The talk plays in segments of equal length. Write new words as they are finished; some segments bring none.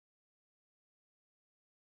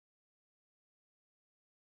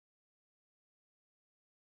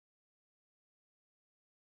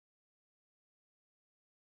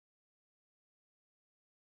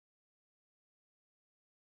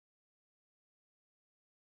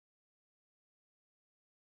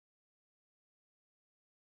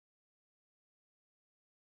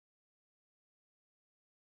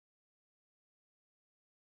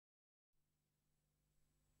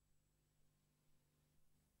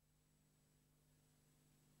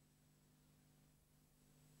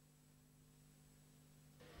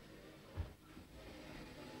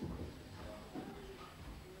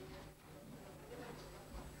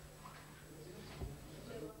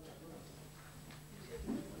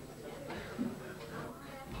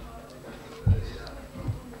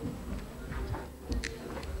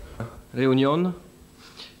reunión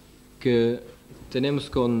que tenemos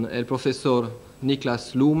con el profesor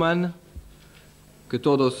Niklas Luhmann, que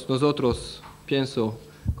todos nosotros, pienso,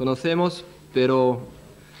 conocemos, pero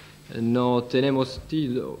no hemos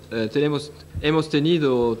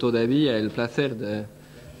tenido todavía el placer de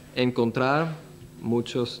encontrar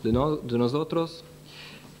muchos de nosotros.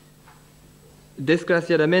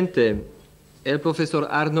 Desgraciadamente, el profesor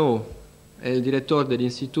Arnaud, el director del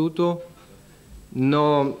instituto,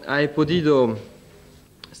 no ha podido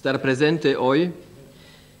estar presente hoy.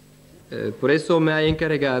 Por eso me ha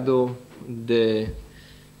encargado de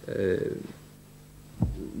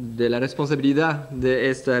la responsabilidad de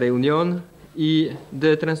esta reunión y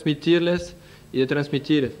de transmitirles y de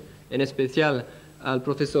transmitir en especial al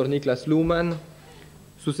profesor Niklas Luhmann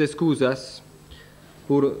sus excusas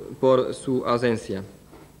por su ausencia.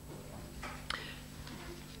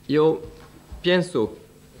 Yo pienso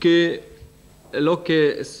que lo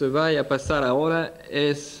que se va a pasar ahora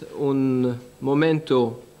es un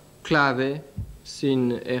momento clave,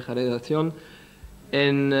 sin exageración,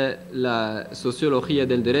 en la sociología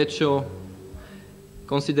del derecho,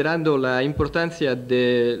 considerando la importancia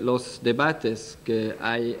de los debates que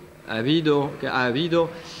ha habido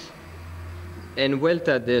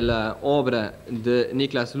envuelta de la obra de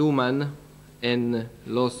Niklas Luhmann en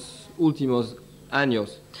los últimos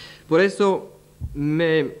años. Por eso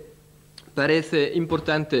me parece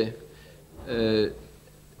importante,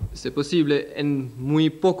 si posible, en muy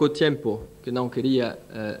poco tiempo, que no quería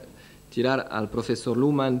tirar al profesor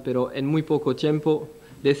Luhmann, pero en muy poco tiempo,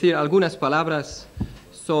 decir algunas palabras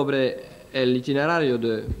sobre el itinerario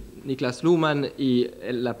de Niklas Luhmann y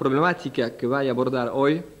la problemática que va a abordar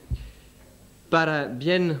hoy, para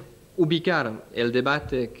bien ubicar el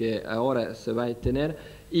debate que ahora se va a tener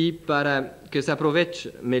y para que se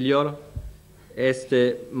aproveche mejor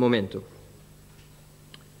este momento.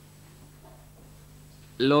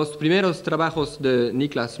 Los primeros trabajos de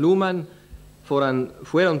Niklas Luhmann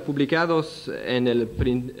fueron publicados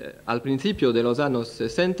al principio de los años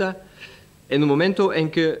 60, en un momento en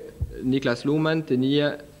que Niklas Luhmann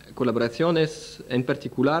tenía colaboraciones en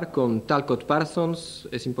particular con Talcott Parsons.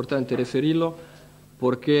 Es importante referirlo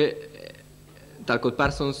porque Talcott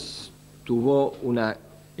Parsons tuvo una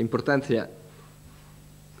importancia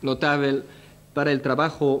notable para el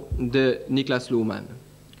trabajo de Niklas Luhmann.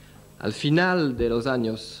 Al final de los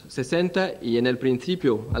años 60 y al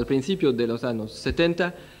principio de los años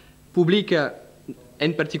 70, publica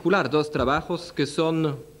en particular dos trabajos que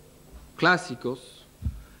son clásicos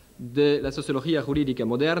de la sociología jurídica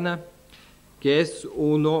moderna, que es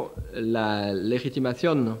uno, la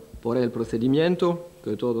legitimación por el procedimiento,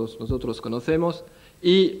 que todos nosotros conocemos,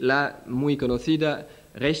 y la muy conocida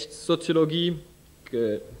Rechtssoziologie,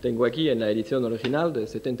 que tengo aquí en la edición original de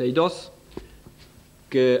 72,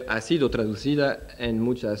 que ha sido traducida en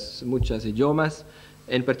muchos idiomas,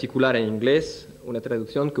 en particular en inglés, una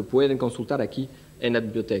traducción que pueden consultar aquí en la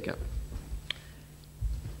biblioteca.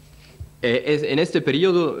 Es en este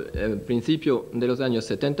periodo, principio de los años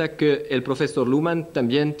 70, que el profesor Luhmann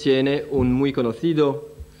también tiene un muy conocido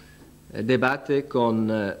debate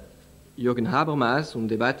con Jürgen Habermas, un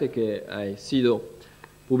debate que ha sido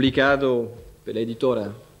publicado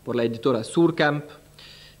por la editora Surkamp,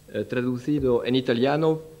 traducido en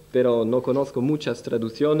italiano, pero no conozco muchas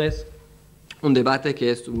traducciones. Un debate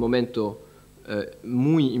que es un momento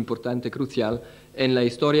muy importante, crucial, en la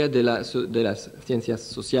historia de las ciencias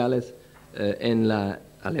sociales en la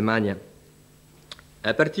Alemania.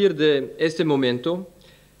 A partir de este momento,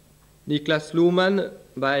 Niklas Luhmann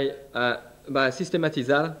va a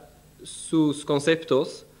sistematizar sus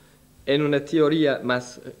conceptos en una teoría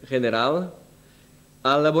más general,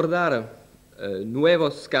 al abordar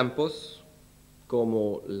nuevos campos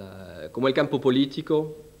como el campo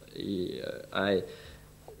político, y hay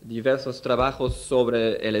diversos trabajos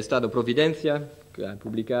sobre el Estado-Providencia que ha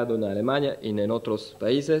publicado en Alemania y en otros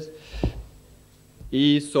países,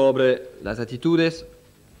 y sobre las actitudes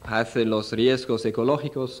hacia los riesgos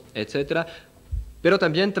ecológicos, etc. Pero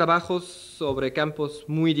también trabajos sobre campos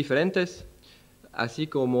muy diferentes, así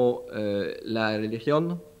como la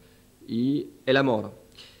religión y el amor.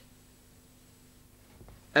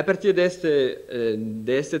 A partir de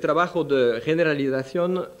este trabajo de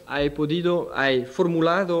generalización, ha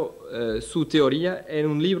formulado su teoría en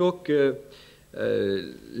un libro que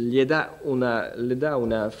le da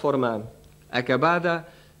una forma acabada,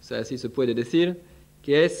 así se puede decir,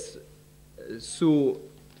 que es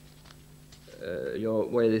yo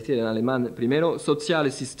voy a decir en alemán primero,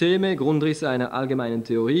 Soziale Systeme, Grundrisse einer allgemeinen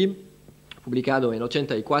Theorie, publicado en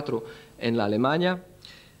 84 en la Alemania.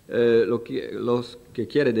 lo que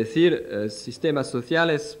quiere decir sistemas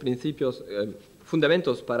sociales, principios,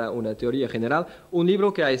 fundamentos para una teoría general, un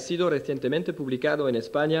libro que ha sido recientemente publicado en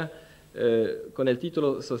España con el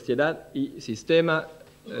título Sociedad y Sistema,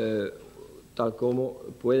 tal como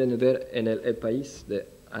pueden ver en el País de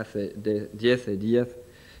hace 10 días,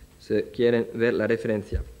 si quieren ver la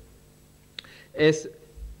referencia. Es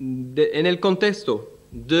en el contexto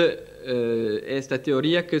de esta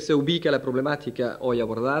teoría que se ubica la problemática hoy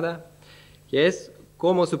abordada, que es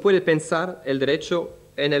cómo se puede pensar el derecho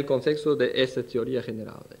en el contexto de esta teoría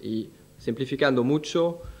general. Y simplificando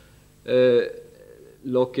mucho,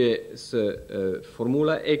 lo que se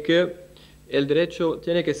formula es que el derecho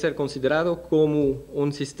tiene que ser considerado como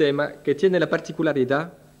un sistema que tiene la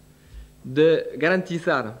particularidad de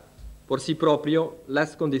garantizar por sí propio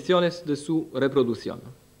las condiciones de su reproducción.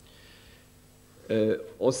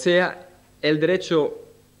 O sea, el derecho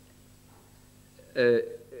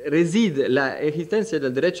la existencia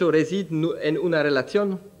del derecho reside en una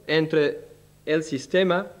relación entre el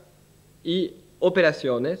sistema y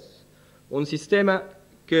operaciones, un sistema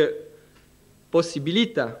que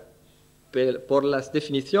posibilita, por las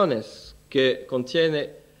definiciones que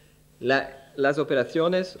contiene las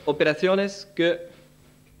operaciones que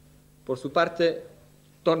por su parte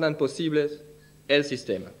tornan posibles el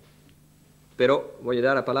sistema. Pero voy a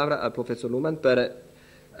dar la palabra al profesor Luhmann para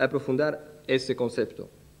aprofundar ese concepto.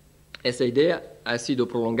 Esa idea ha sido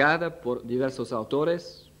prolongada por diversos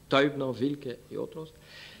autores, Teubner, Wilke y otros,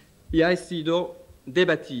 y ha sido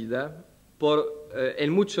debatida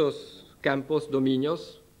en muchos campos,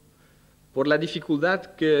 dominios, por la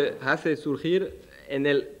dificultad que hace surgir en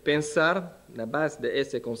el pensar, la base de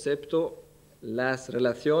ese concepto, las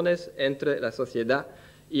relaciones entre la sociedad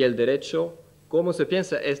y el derecho. ¿Cómo se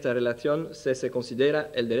piensa esta relación si se considera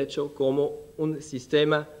el derecho como un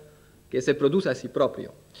sistema que se produce a sí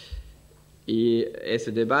propio? Y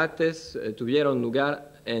esos debates tuvieron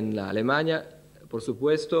lugar en la Alemania, por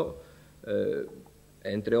supuesto,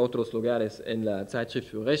 entre otros lugares en la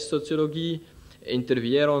Zeitschrift für Rechtssoziologie,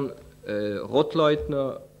 intervinieron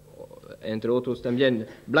Rottleutner, entre otros también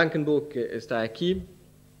Blankenburg, que está aquí,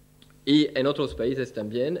 y en otros países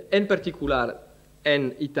también, en particular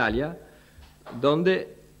en Italia,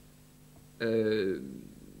 donde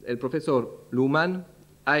el profesor Luhmann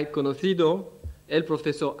ha conocido el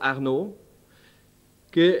profesor Arnaud,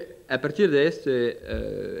 que a partir de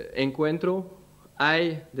este encuentro ha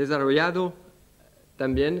desarrollado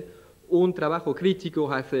también un trabajo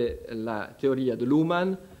crítico hacia la teoría de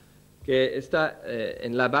Luhmann, que está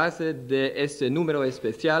en la base de ese número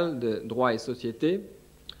especial de Droit et Société,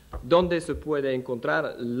 donde se puede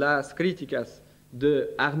encontrar las críticas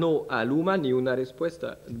de Arnaud a Luhmann y una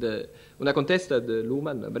contesta de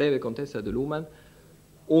Luhmann, una breve contesta de Luhmann,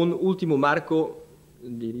 un último marco,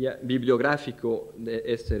 diría, bibliográfico de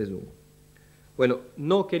este resumen. Bueno,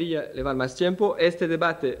 no quería llevar más tiempo. Este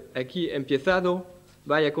debate aquí empezado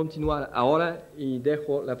va a continuar ahora y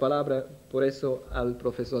dejo la palabra por eso al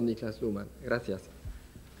profesor Niklas Luhmann. Gracias.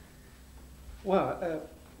 Well,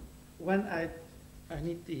 when I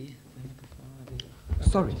need the...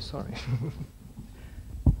 Sorry.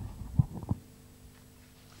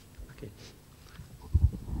 Okay.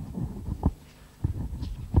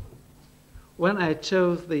 When I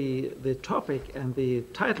chose the topic and the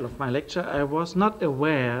title of my lecture, I was not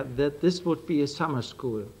aware that this would be a summer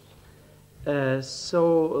school.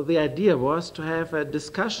 So the idea was to have a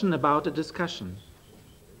discussion about a discussion,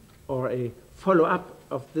 or a follow-up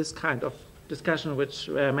of this kind of discussion which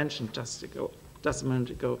I mentioned just a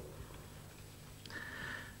minute ago.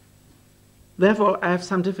 Therefore, I have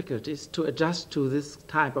some difficulties to adjust to this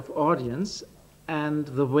type of audience, and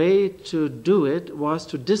the way to do it was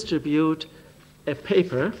to distribute a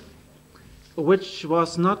paper which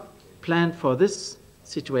was not planned for this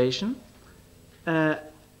situation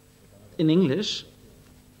in English,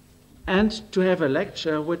 and to have a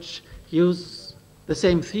lecture which uses the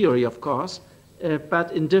same theory, of course,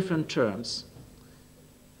 but in different terms,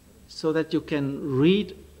 so that you can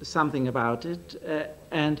read something about it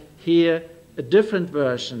and hear a different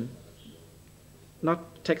version, not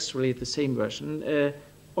textually the same version,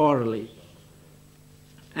 orally.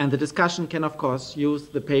 And the discussion can, of course, use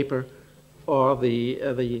the paper or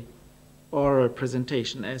the oral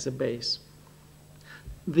presentation as a base.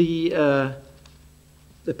 The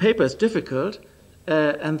paper is difficult,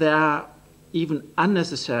 and there are even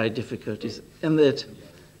unnecessary difficulties in that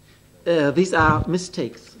these are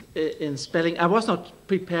mistakes in spelling. I was not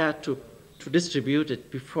prepared to distribute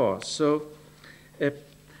it before, so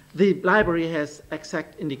the library has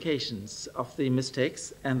exact indications of the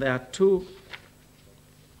mistakes, and there are two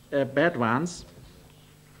bad ones.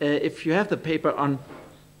 if you have the paper on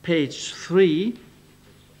page 3,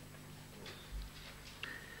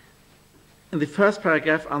 in the first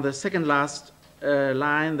paragraph on the second last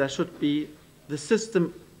line, there should be the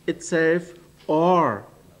system itself or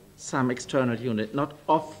some external unit, not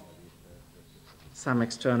of some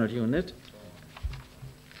external unit.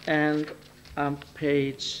 And on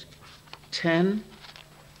page 10,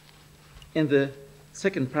 in the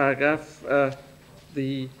second paragraph,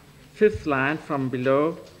 the fifth line from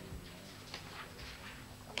below,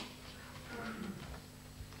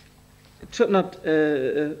 it should not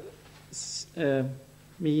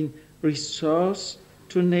mean resource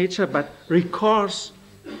to nature, but recourse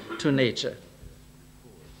to nature.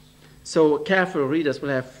 So careful readers will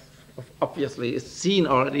have obviously seen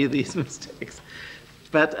already these mistakes,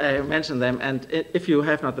 but I mentioned them, and if you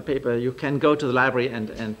have not the paper, you can go to the library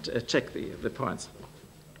and check the points.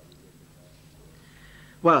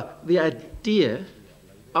 Well, the idea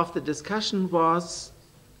of the discussion was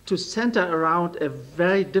to center around a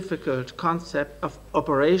very difficult concept of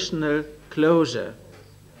operational closure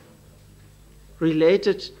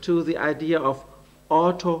related to the idea of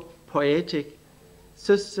autopoietic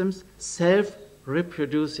systems,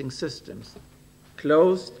 self-reproducing systems,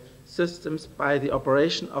 closed systems by the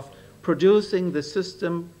operation of producing the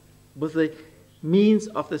system with the means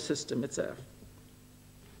of the system itself.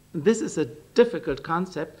 This is a difficult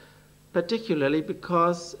concept, particularly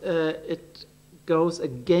because it goes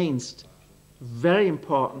against very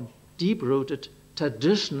important, deep-rooted,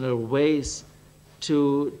 traditional ways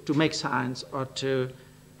to make science or to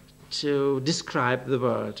describe the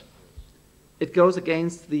world. It goes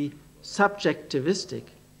against the subjectivistic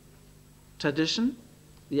tradition,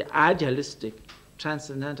 the idealistic,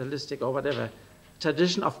 transcendentalistic, or whatever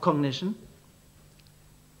tradition of cognition,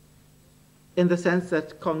 in the sense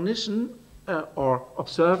that cognition or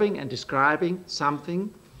observing and describing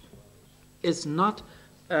something is not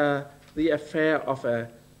the affair of a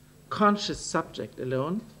conscious subject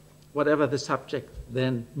alone, whatever the subject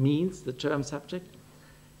then means, the term subject,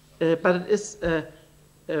 but it is a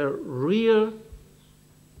real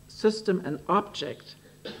system and object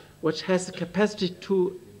which has the capacity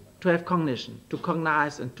to have cognition, to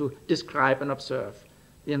cognize and to describe and observe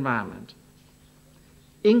the environment,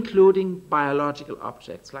 including biological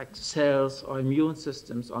objects like cells or immune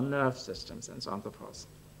systems or nerve systems and so on and so forth.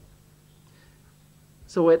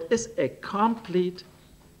 So it is a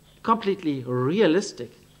completely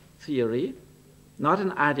realistic theory, not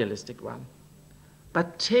an idealistic one,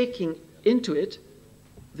 but taking into it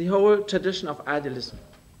the whole tradition of idealism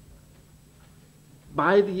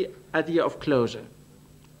by the idea of closure.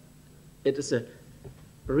 It is a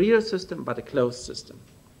real system, but a closed system.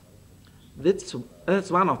 That's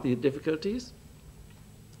one of the difficulties.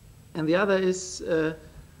 And the other is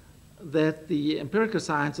that the empirical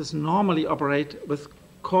sciences normally operate with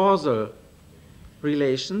causal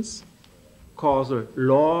relations, causal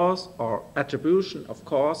laws or attribution of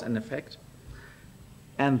cause and effect.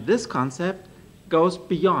 And this concept goes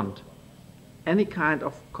beyond any kind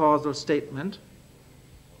of causal statement.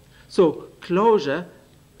 So closure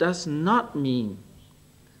does not mean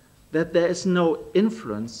that there is no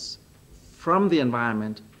influence from the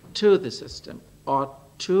environment to the system or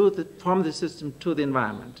from the system to the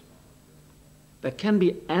environment. There can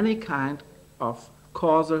be any kind of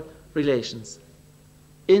causal relations,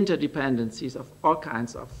 interdependencies of all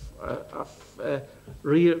kinds of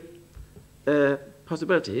real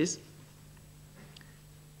possibilities.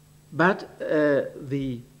 But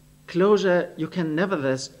the closure, you can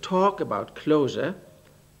nevertheless talk about closure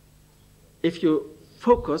if you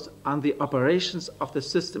focus on the operations of the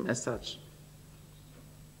system as such.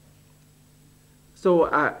 So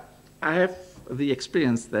I have the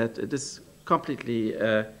experience that it is completely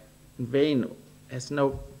in vain, has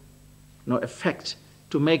no effect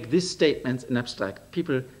to make these statements in abstract.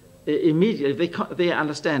 People immediately, they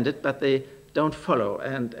understand it, but they don't follow.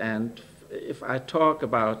 And if I talk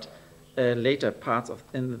about later parts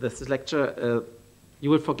in this lecture, you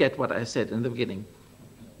will forget what I said in the beginning.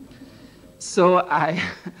 So I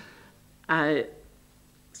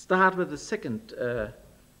start with the second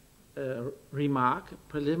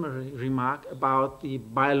preliminary remark about the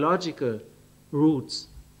biological roots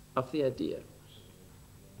of the idea.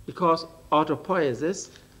 Because autopoiesis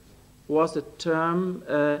was a term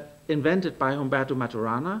invented by Humberto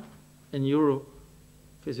Maturana, a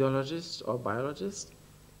neurophysiologist or biologist.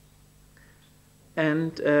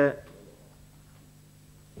 And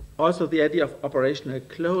also the idea of operational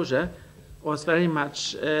closure was very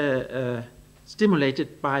much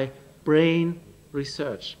stimulated by brain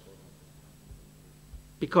research.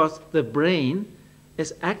 Because the brain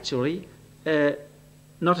is actually a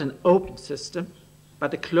not an open system,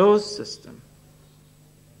 but a closed system.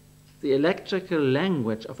 The electrical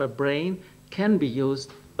language of a brain can be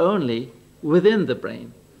used only within the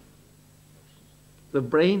brain. The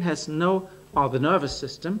brain has no, or the nervous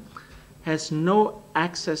system, has no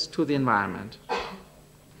access to the environment.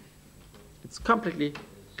 It's completely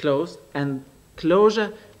closed, and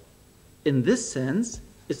closure in this sense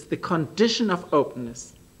is the condition of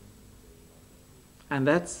openness. And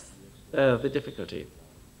that's the difficulty.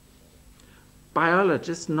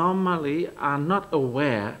 Biologists normally are not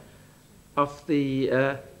aware of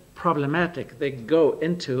the problematic they go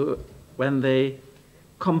into when they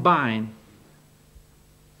combine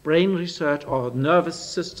brain research or nervous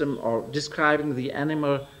system or describing the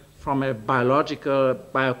animal from a biological,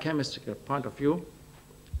 biochemical point of view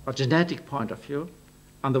or genetic point of view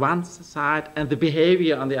on the one side and the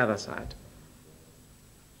behavior on the other side.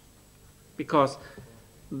 Because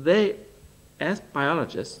they, as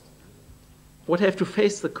biologists, would have to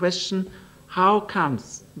face the question, how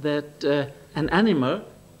comes that an animal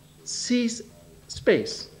sees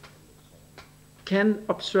space, can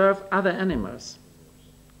observe other animals,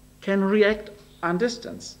 can react on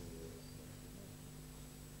distance,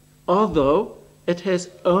 although it has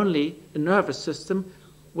only a nervous system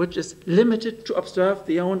which is limited to observe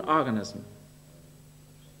the own organism.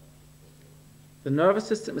 The nervous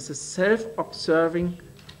system is a self-observing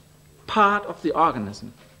part of the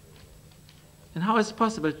organism. And how is it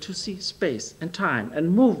possible to see space and time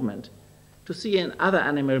and movement, to see an other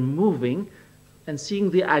animal moving and seeing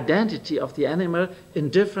the identity of the animal in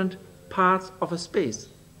different parts of a space,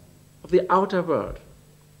 of the outer world?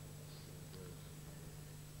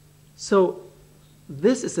 So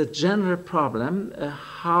this is a general problem.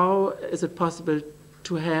 How is it possible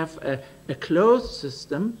to have a closed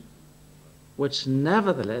system which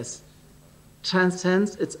nevertheless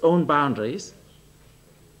transcends its own boundaries,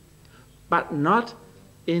 but not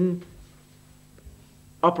in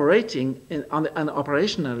operating on an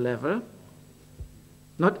operational level,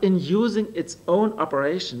 not in using its own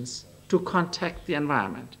operations to contact the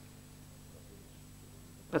environment,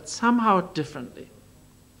 but somehow differently.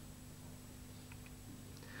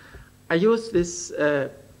 I use this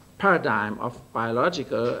paradigm of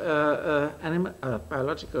biological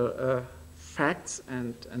facts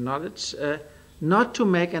and knowledge not to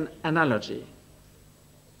make an analogy.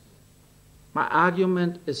 My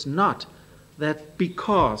argument is not that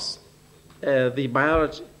because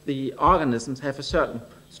the organisms have a certain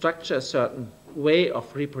structure, a certain way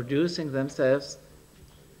of reproducing themselves,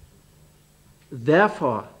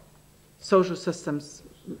 therefore social systems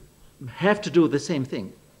have to do the same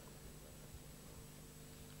thing.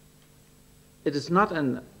 It is not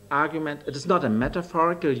an argument, it is not a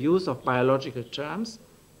metaphorical use of biological terms,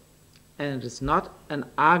 and it is not an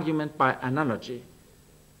argument by analogy.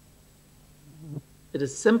 It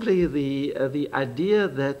is simply the idea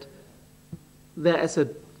that there is a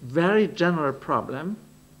very general problem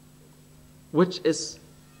which is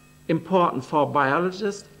important for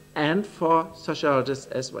biologists and for sociologists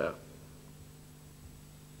as well.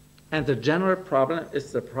 And the general problem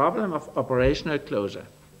is the problem of operational closure.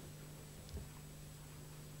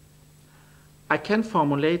 I can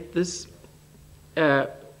formulate this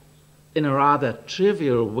in a rather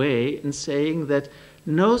trivial way in saying that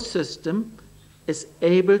no system is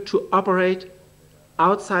able to operate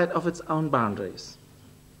outside of its own boundaries.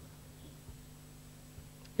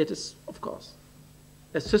 It is, of course,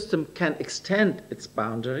 a system can extend its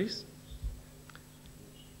boundaries,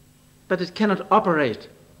 but it cannot operate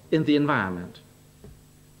in the environment.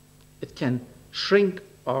 It can shrink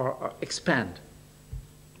or expand.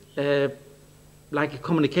 Like a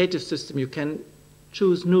communicative system, you can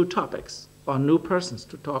choose new topics or new persons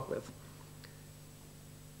to talk with.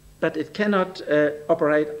 But it cannot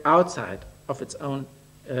operate outside of its own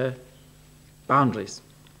boundaries.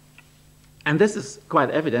 And this is quite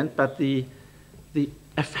evident, but the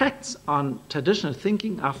effects on traditional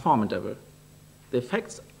thinking are formidable. The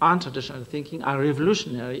effects on traditional thinking are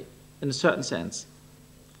revolutionary in a certain sense.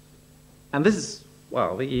 And this is,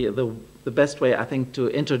 well, the best way, I think, to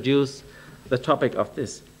introduce the topic of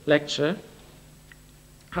this lecture.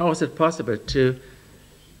 How is it possible to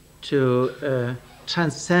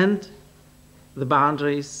transcend the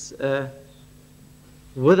boundaries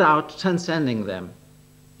without transcending them,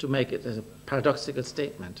 to make it a paradoxical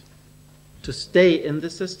statement, to stay in the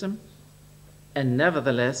system and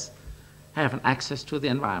nevertheless have an access to the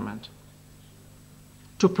environment,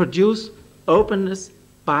 to produce openness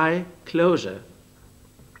by closure.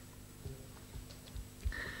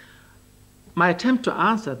 My attempt to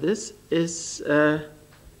answer this is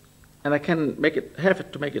and I can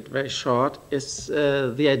have to make it very short, is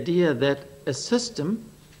the idea that a system,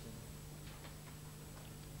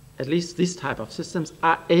 at least this type of systems,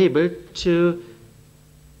 are able to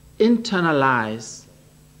internalize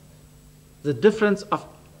the difference of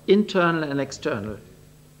internal and external,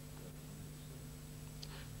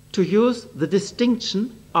 to use the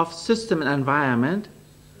distinction of system and environment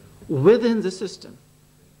within the system.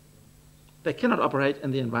 They cannot operate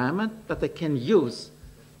in the environment, but they can use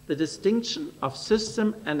the distinction of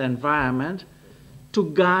system and environment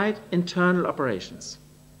to guide internal operations.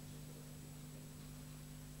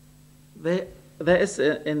 There is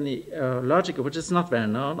in the logic, which is not very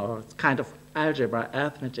known, or it's kind of algebra,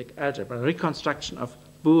 arithmetic algebra, reconstruction of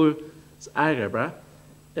Boole's algebra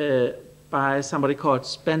by somebody called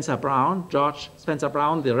Spencer Brown, George Spencer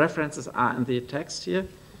Brown. The references are in the text here.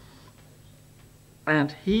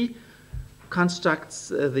 And he constructs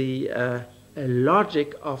the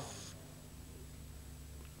logic of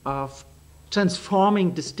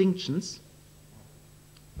transforming distinctions,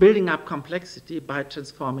 building up complexity by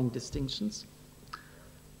transforming distinctions,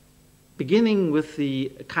 beginning with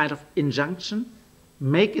the kind of injunction,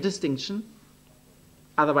 make a distinction,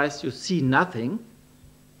 otherwise you see nothing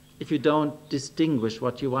if you don't distinguish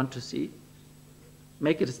what you want to see.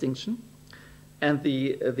 Make a distinction. And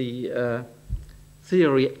the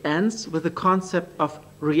theory ends with the concept of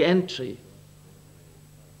re-entry.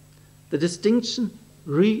 The distinction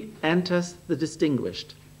re-enters the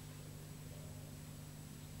distinguished.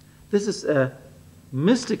 This is a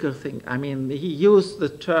mystical thing. I mean, he used the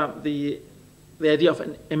term, the idea of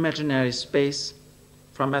an imaginary space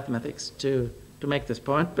from mathematics to make this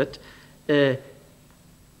point, but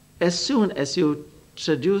as soon as you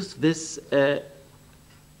introduce this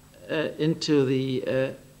into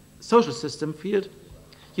the social system field,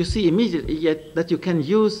 you see immediately that you can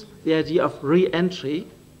use the idea of re-entry,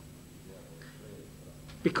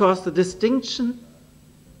 because the distinction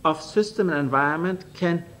of system and environment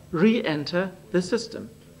can re-enter the system.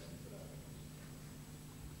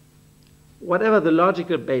 Whatever the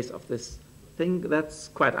logical base of this thing, that's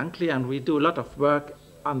quite unclear, and we do a lot of work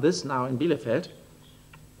on this now in Bielefeld.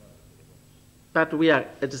 But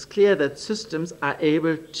it is clear that systems are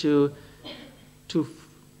able to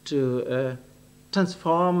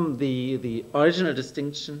transform the original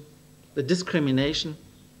distinction, the discrimination,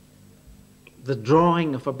 the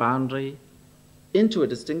drawing of a boundary into a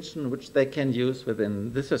distinction which they can use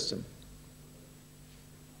within the system.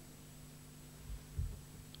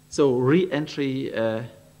 So re-entry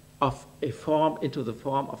of a form into the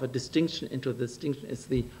form of a distinction into the distinction is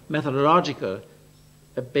the methodological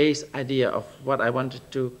base idea of what I wanted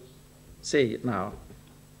to say now.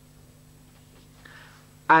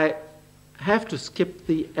 I have to skip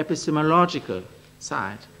the epistemological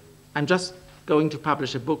side. I'm just going to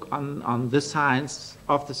publish a book on the science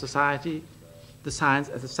of the society, the science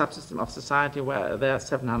as a subsystem of society, where there are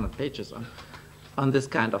 700 pages on this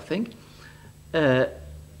kind of thing. The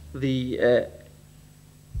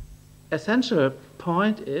essential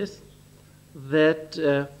point is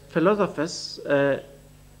that philosophers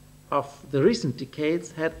of the recent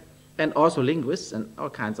decades had, and also linguists and all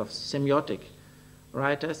kinds of semiotic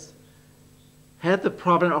writers, had the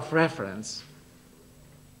problem of reference.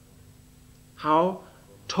 How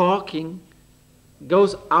talking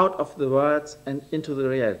goes out of the words and into the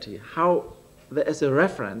reality. How there is a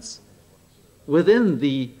reference within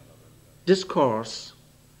the discourse,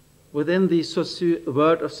 within the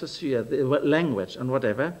word of saussure, the language and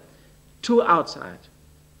whatever, to outside.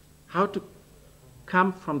 How to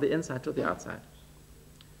come from the inside to the outside.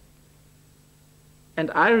 And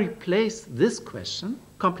I replace this question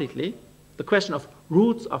completely, the question of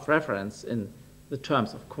roots of reference in the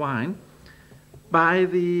terms of Quine, by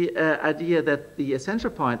the idea that the essential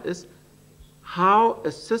point is how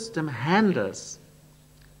a system handles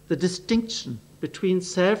the distinction between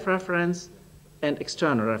self-reference and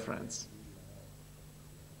external reference.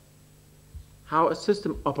 How a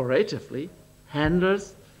system operatively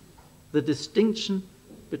handles the distinction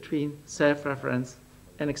between self-reference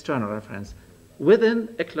and external reference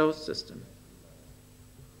within a closed system.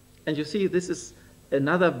 And you see, this is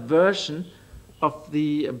another version of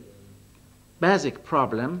the basic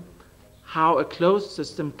problem, how a closed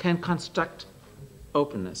system can construct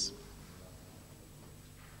openness.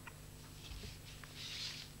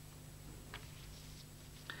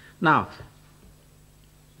 Now,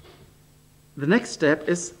 the next step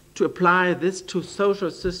is to apply this to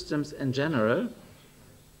social systems in general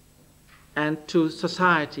and to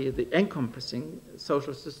society, the encompassing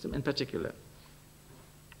social system in particular.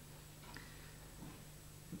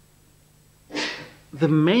 The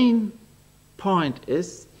main point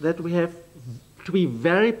is that we have to be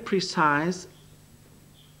very precise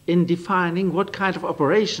in defining what kind of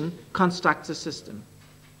operation constructs a system.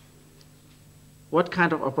 What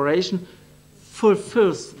kind of operation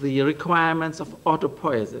fulfills the requirements of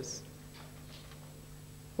autopoiesis?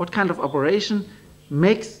 What kind of operation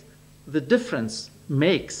makes the difference,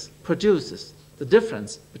 produces the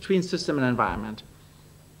difference between system and environment?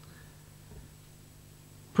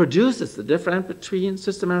 Produces the difference between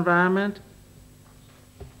system and environment,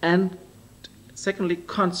 and secondly,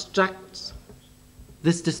 constructs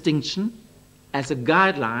this distinction as a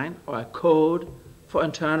guideline or a code for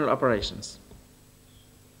internal operations.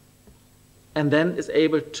 And then is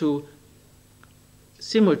able to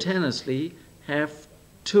simultaneously have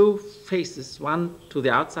two faces, one to the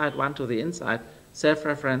outside, one to the inside,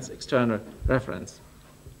 self-reference, external reference.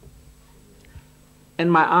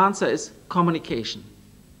 And my answer is communication.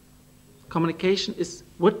 Communication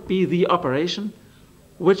would be the operation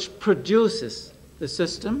which produces the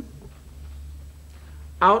system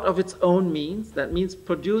out of its own means. That means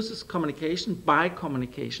produces communication by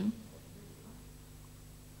communication.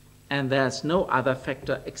 And there's no other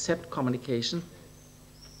factor except communication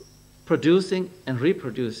producing and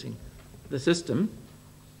reproducing the system.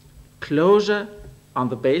 Closure on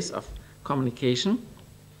the base of communication.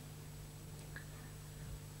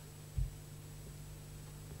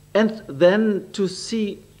 And then to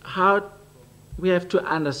see how we have to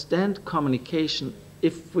understand communication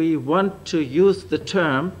if we want to use the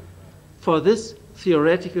term for this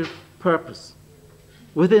theoretical purpose,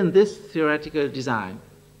 within this theoretical design.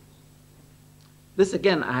 This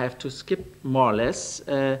again I have to skip more or less.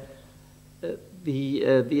 The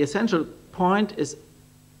essential point is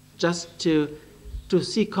just to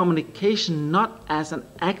see communication not as an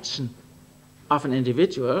action of an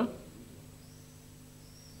individual,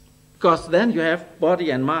 because then you have body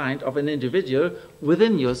and mind of an individual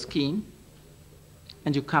within your scheme,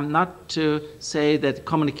 and you come not to say that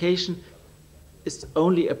communication is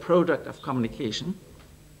only a product of communication.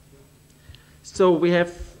 So we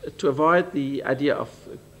have to avoid the idea of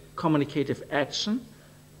communicative action,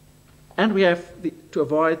 and we have to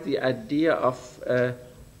avoid the idea of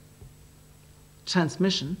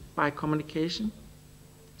transmission by communication.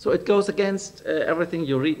 So it goes against everything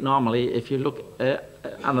you read normally if you look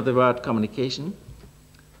under the word communication.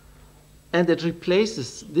 And it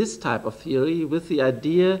replaces this type of theory with the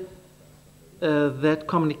idea that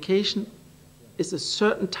communication is a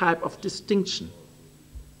certain type of distinction.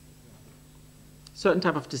 Certain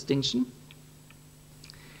type of distinction.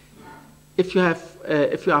 If you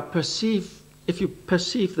perceive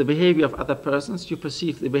the behavior of other persons, you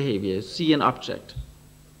perceive the behavior, you see an object.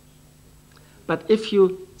 But if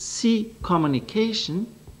you see communication,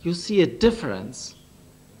 you see a difference.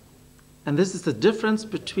 And this is the difference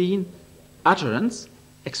between utterance,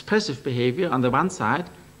 expressive behavior on the one side,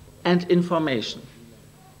 and information.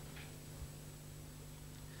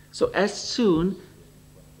 So as soon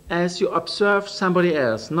as you observe somebody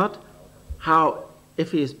else, not how,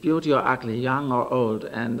 if he is beauty or ugly, young or old,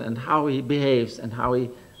 and how he behaves and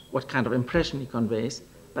what kind of impression he conveys,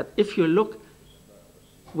 but if you look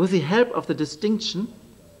with the help of the distinction,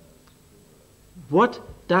 what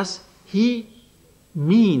does he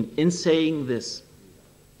mean in saying this?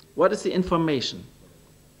 What is the information?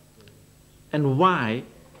 And why?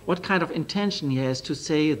 What kind of intention he has to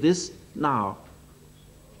say this now?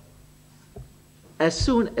 As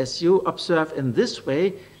soon as you observe in this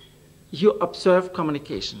way, you observe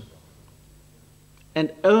communication.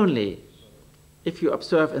 And only if you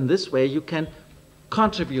observe in this way, you can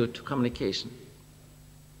contribute to communication.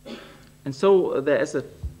 And so there is a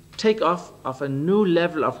takeoff of a new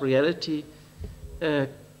level of reality,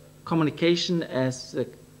 communication as a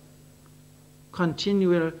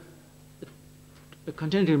continual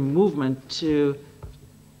movement to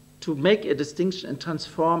make a distinction and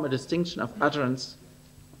transform a distinction of utterance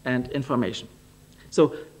and information.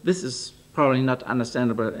 So this is probably not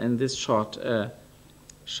understandable in this short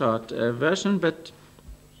version, but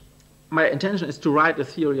my intention is to write a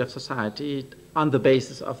theory of society on the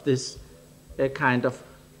basis of this kind of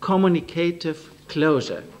communicative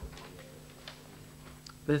closure.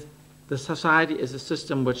 The society is a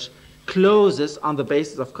system which closes on the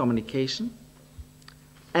basis of communication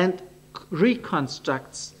and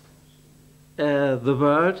reconstructs the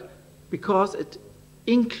world because it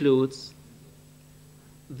includes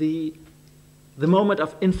the moment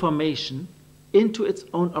of information into its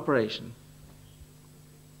own operation.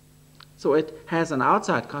 So it has an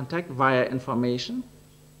outside contact via information,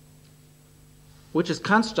 which is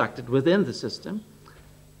constructed within the system,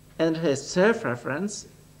 and has self-reference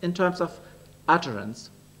in terms of utterance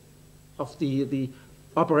of the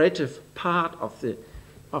operative part of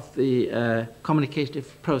the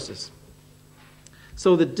communicative process.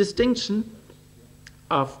 So the distinction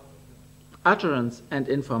of utterance and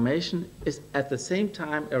information is at the same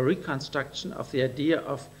time a reconstruction of the idea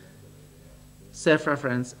of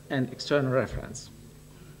self-reference and external reference.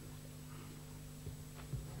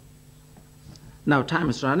 Now time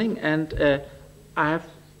is running, and I have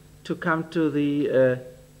to come to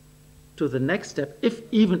the next step.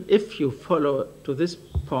 Even if you follow to this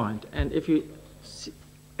point, and if you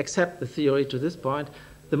accept the theory to this point,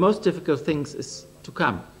 the most difficult things is to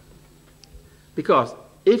come. Because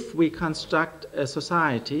if we construct a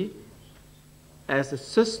society as a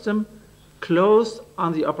system closed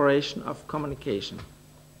on the operation of communication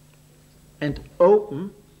and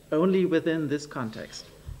open only within this context,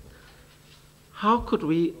 how could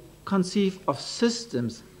we conceive of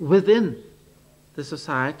systems within the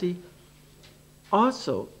society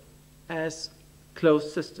also as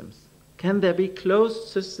closed systems? Can there be closed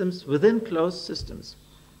systems within closed systems?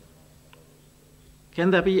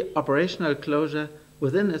 Can there be operational closure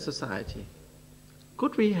within a society?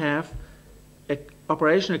 Could we have an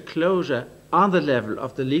operational closure on the level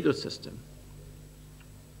of the legal system,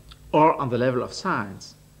 or on the level of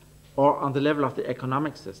science, or on the level of the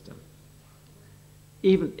economic system,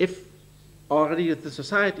 even if already the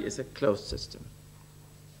society is a closed system?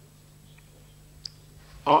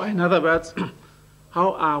 Or in other words,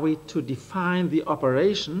 how are we to define the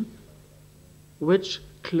operation which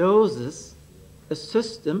closes a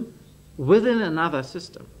system within another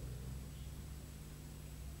system?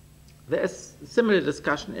 There is similar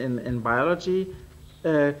discussion in biology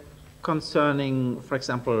concerning, for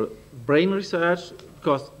example, brain research,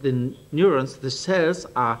 because the neurons, the cells,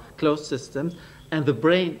 are closed systems, and the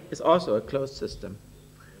brain is also a closed system,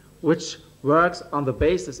 which works on the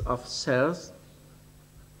basis of cells,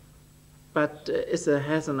 but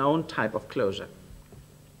has an own type of closure.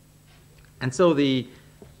 And so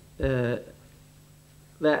there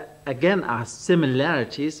again are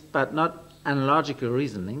similarities, but not analogical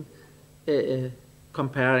reasoning,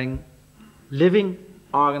 comparing living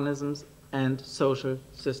organisms and social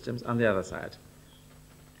systems on the other side.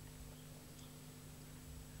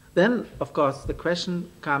 Then, of course, the question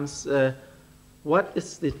comes, what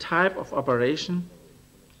is the type of operation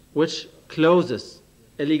which closes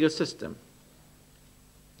a legal system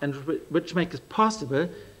and which makes it possible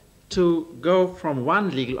to go from one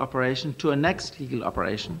legal operation to a next legal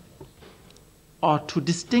operation, or to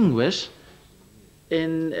distinguish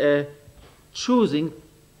in choosing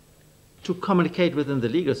to communicate within the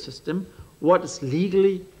legal system what is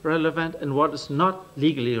legally relevant and what is not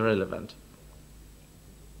legally relevant.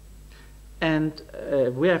 And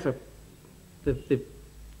we have the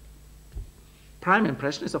prime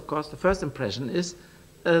impression is, of course, the first impression is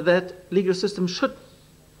that legal systems should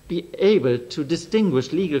be able to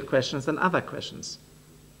distinguish legal questions and other questions.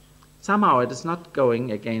 Somehow it is not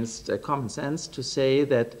going against common sense to say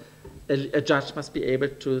that a judge must be able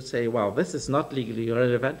to say, well, this is not legally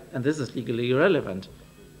relevant and this is legally relevant.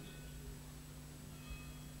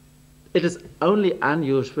 It is only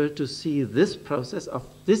unusual to see this process of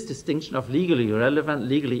this distinction of legally relevant,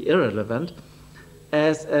 legally irrelevant,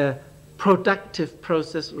 as a productive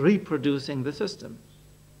process reproducing the system.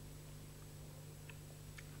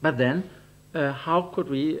 But then, how could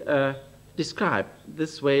we describe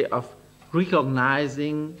this way of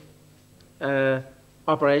recognizing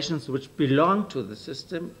operations which belong to the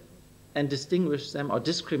system and distinguish them or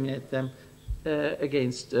discriminate them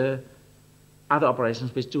against other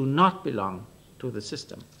operations which do not belong to the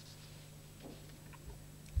system?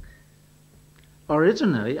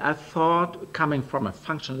 Originally, I thought, coming from a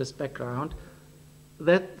functionalist background,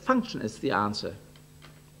 that function is the answer.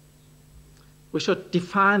 We should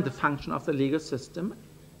define the function of the legal system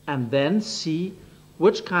and then see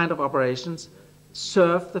which kind of operations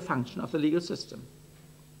serve the function of the legal system.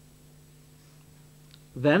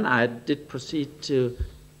 Then I did proceed to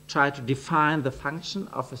try to define the function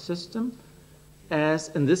of a system as,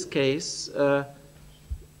 in this case,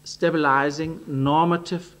 stabilizing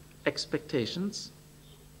normative expectations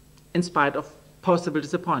in spite of possible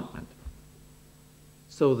disappointment.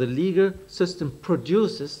 So the legal system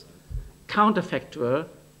produces counterfactual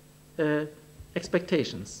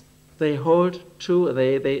expectations. They hold true,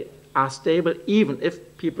 they are stable even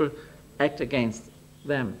if people act against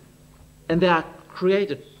them. And they are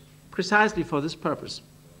created precisely for this purpose.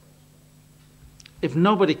 If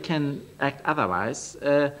nobody can act otherwise,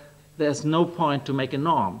 there's no point to make a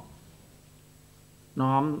norm.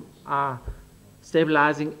 Norms are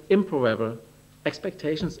stabilizing improbable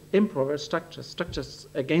expectations, improbable structures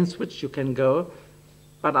against which you can go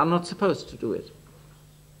but are not supposed to do it.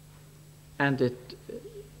 And it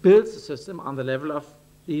builds the system on the level of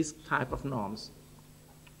these type of norms.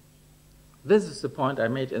 This is the point I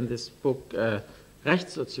made in this book,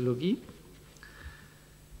 Rechtssoziologie.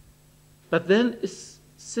 But then is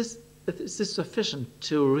this sufficient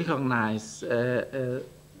to recognize or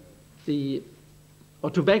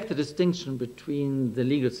to make the distinction between the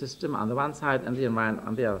legal system on the one side and the environment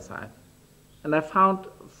on the other side? And I found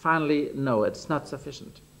finally, no, it's not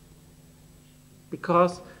sufficient.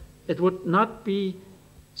 Because it would not be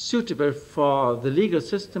suitable for the legal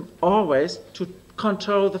system always to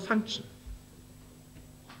control the function.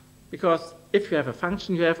 Because if you have a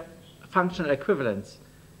function, you have functional equivalence.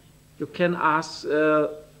 You can ask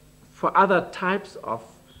for other types of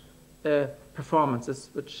performances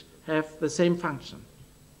which have the same function.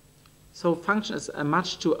 So function is a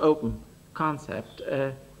much too open concept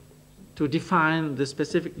to define the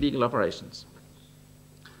specific legal operations.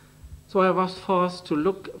 So I was forced to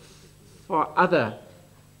look for other,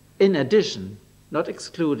 in addition, not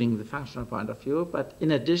excluding the functional point of view, but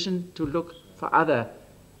in addition to look for other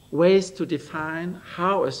ways to define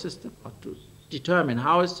how a system, or to determine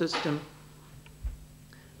how a system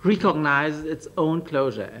recognizes its own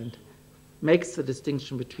closure and makes the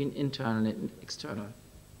distinction between internal and external.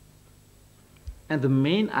 And the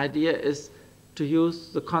main idea is to use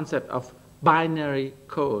the concept of binary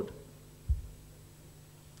code,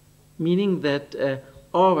 meaning that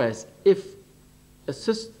always if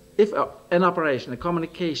an operation, a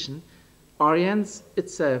communication, orients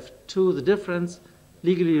itself to the difference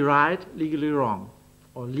legally right, legally wrong,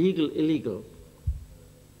 or legal, illegal,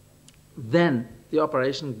 then the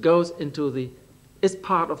operation goes into is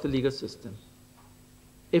part of the legal system.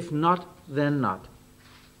 If not, then not.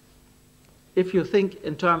 If you think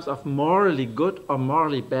in terms of morally good or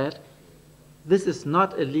morally bad, this is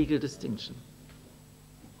not a legal distinction.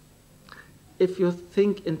 If you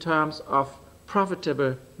think in terms of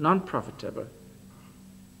profitable, non-profitable,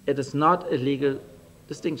 it is not a legal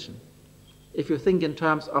distinction. If you think in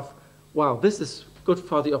terms of, well, this is good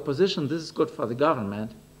for the opposition, this is good for the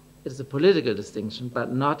government, it is a political distinction,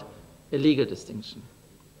 but not a legal distinction.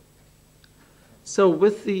 So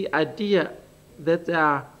with the idea that there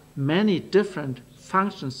are many different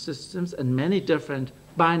function systems and many different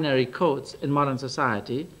binary codes in modern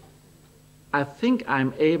society, I think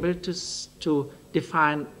I'm able to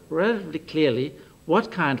define relatively clearly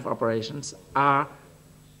what kind of operations are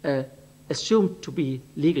assumed to be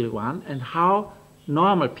legal one and how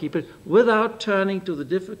normal people, without turning to the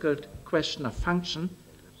difficult question of function,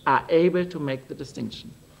 are able to make the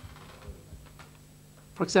distinction.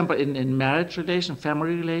 For example, in marriage relations,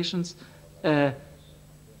 family relations,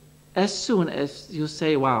 as soon as you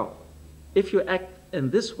say, well, if you act in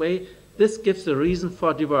this way, this gives a reason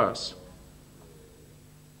for divorce,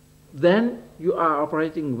 then you are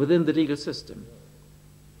operating within the legal system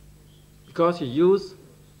because you use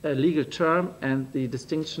a legal term and the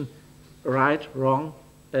distinction right, wrong,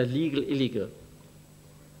 legal, illegal.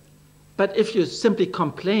 But if you simply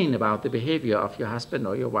complain about the behavior of your husband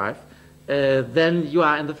or your wife, then you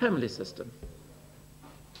are in the family system.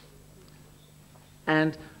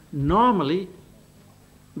 And normally,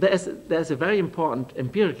 there's a very important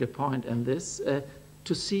empirical point in this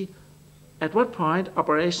to see at what point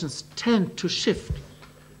operations tend to shift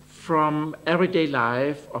from everyday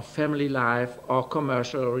life or family life or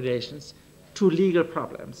commercial relations to legal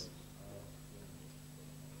problems.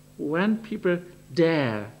 When people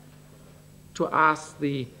dare to ask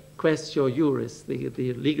the quaestio juris, the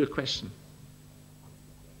legal question.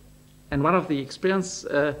 And one of the experience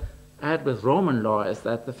I had with Roman law is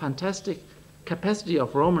that the fantastic capacity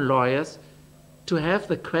of Roman lawyers to have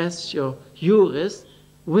the quaestio juris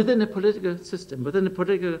within a political system, within a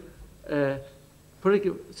political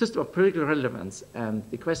system of political relevance. And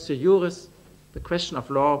the quaestio juris, the question of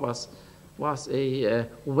law, was a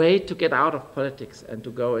way to get out of politics and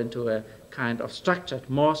to go into a kind of structured,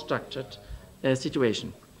 more structured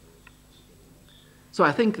situation. So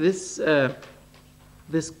I think this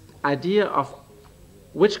idea of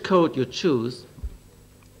which code you choose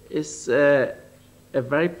is a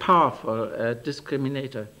very powerful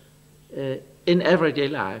discriminator in everyday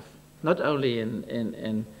life, not only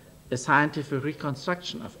in a scientific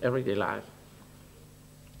reconstruction of everyday life.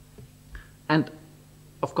 And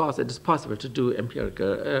of course, it is possible to do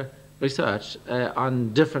empirical research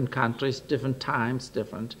on different countries, different times,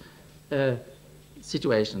 different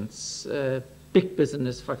situations. Big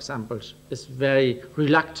business, for example, is very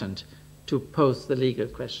reluctant to pose the legal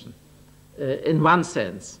question in one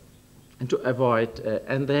sense and to avoid,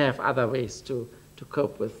 and they have other ways to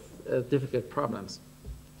cope with difficult problems.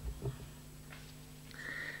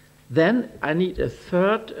 Then I need a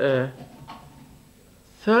third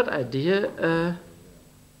idea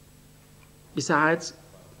besides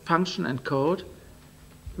function and code.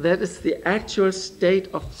 That is the actual state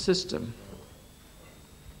of the system.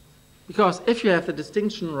 Because if you have the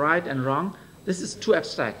distinction right and wrong, this is too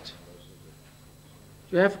abstract.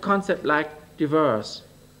 You have a concept like divorce,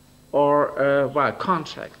 or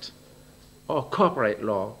contract, or corporate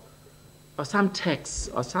law, or some tax,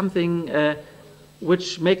 or something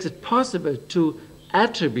which makes it possible to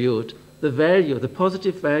attribute the value, the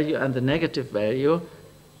positive value and the negative value,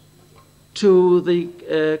 to the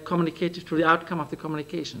to the outcome of the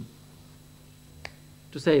communication.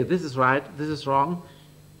 To say this is right, this is wrong,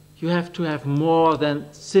 you have to have more than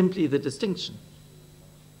simply the distinction.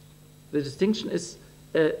 The distinction is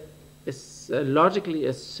logically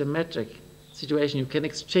a symmetric situation. You can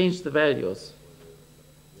exchange the values.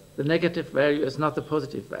 The negative value is not the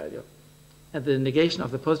positive value, and the negation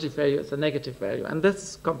of the positive value is the negative value, and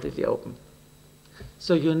that's completely open.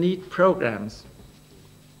 So you need programs,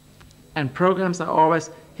 and programs are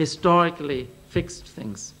always historically fixed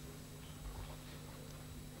things.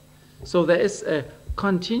 So there is a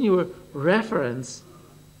continual reference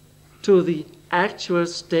to the actual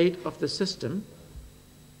state of the system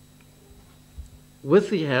with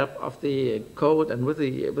the help of the code and with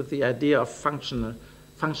the idea of functional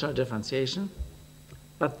differentiation.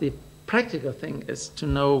 But the practical thing is to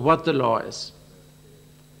know what the law is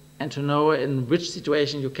and to know in which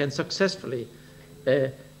situation you can successfully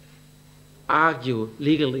argue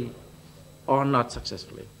legally or not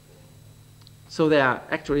successfully. So there are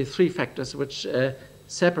actually three factors which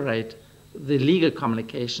separate the legal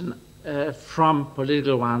communication from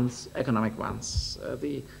political ones, economic ones.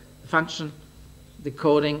 The function, the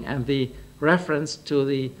coding, and the reference to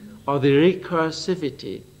the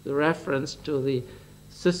recursivity, the reference to the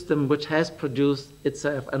system which has produced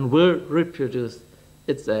itself and will reproduce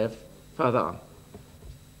itself further on.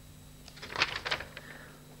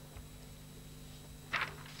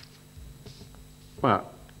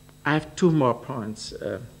 Well, I have two more points.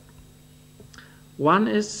 One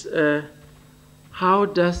is how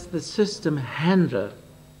does the system handle,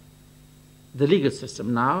 the legal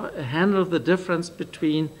system now, handle the difference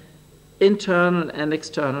between internal and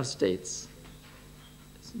external states?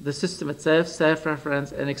 The system itself,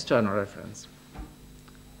 self-reference and external reference.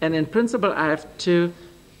 And in principle, I have two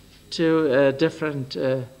different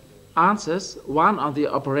answers, one on the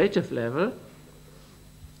operative level.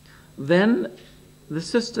 Then the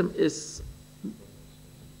system is,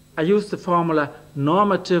 I use the formula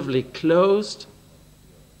normatively closed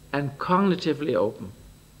and cognitively open.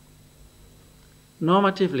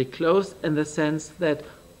 Normatively closed in the sense that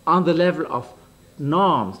on the level of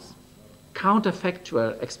norms,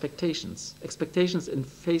 counterfactual expectations in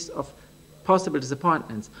face of possible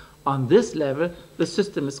disappointments, on this level, the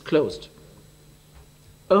system is closed.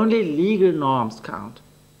 Only legal norms count.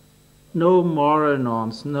 No moral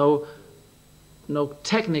norms, no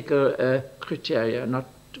technical criteria,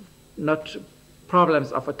 not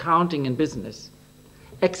problems of accounting and business,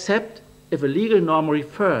 except if a legal norm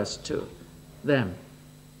refers to them.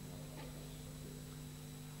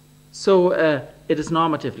 So it is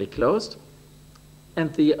normatively closed,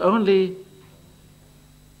 and the only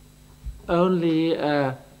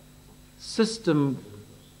system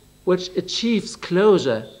which achieves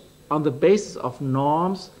closure on the basis of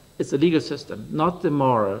norms is the legal system, not the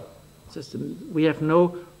moral system. We have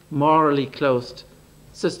no morally closed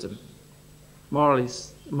system. Moral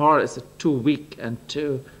is a too weak and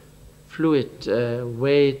too fluid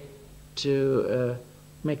way to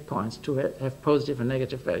make points, to have positive and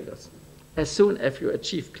negative values. As soon as you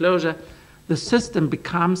achieve closure, the system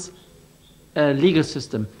becomes a legal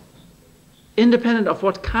system, independent of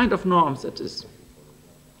what kind of norms it is.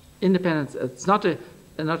 Independence, it's not a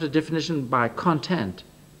definition by content,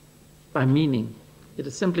 by meaning. It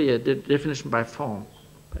is simply a definition by form,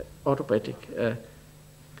 by automatic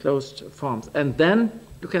closed forms. And then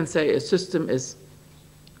you can say a system is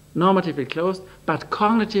normatively closed, but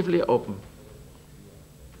cognitively open.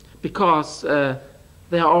 Because there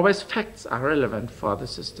are always facts are relevant for the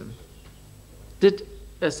system. Did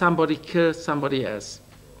somebody kill somebody else?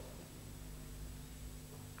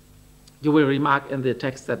 You will remark in the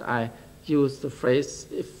text that I use the phrase,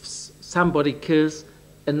 if somebody kills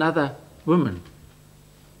another woman,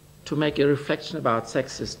 to make a reflection about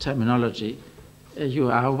sexist terminology.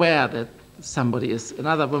 You are aware that somebody is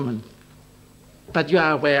another woman, but you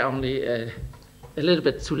are aware only a little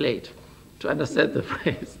bit too late to understand the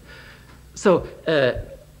phrase. So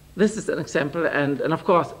this is an example, and of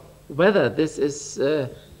course, whether this is a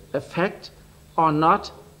fact or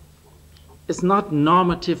not is not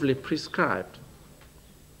normatively prescribed.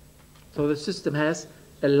 So the system has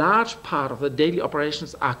a large part of the daily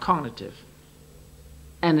operations are cognitive.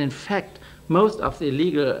 And in fact, most of the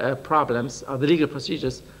legal problems or the legal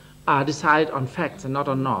procedures are decided on facts and not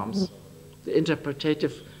on norms. The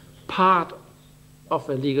interpretative part of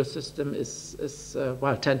a legal system is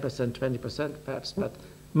well, 10%, 20% perhaps, but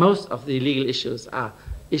most of the legal issues are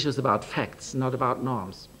issues about facts, not about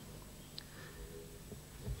norms.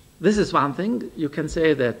 This is one thing. You can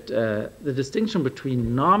say that the distinction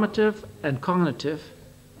between normative and cognitive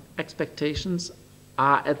expectations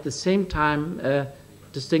are at the same time a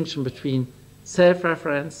distinction between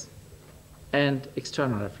self-reference and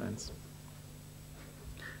external reference.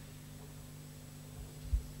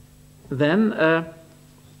 Then,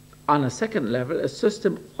 on a second level, a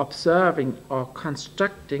system observing or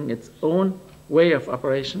constructing its own way of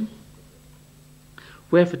operation,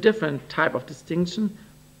 we have a different type of distinction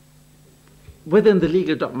within the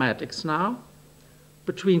legal dogmatics now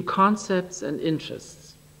between concepts and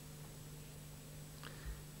interests.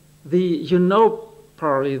 You know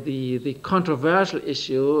probably the controversial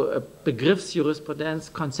issue,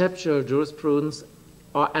 Begriffsjurisprudence, conceptual jurisprudence,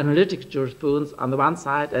 or analytic jurisprudence on the one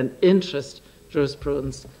side and interest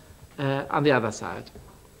jurisprudence on the other side.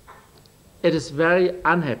 It is very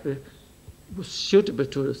unhappy, suitable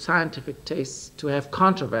to scientific tastes, to have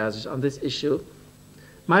controversies on this issue.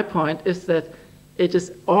 My point is that it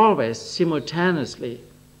is always simultaneously,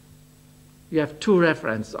 you have two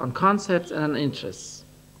references on concepts and on interests,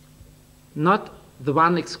 not the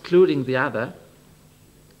one excluding the other,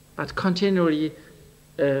 but continually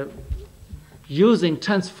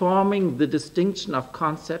transforming the distinction of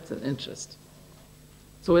concepts and interest.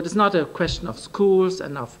 So it is not a question of schools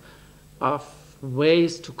and of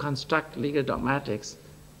ways to construct legal dogmatics,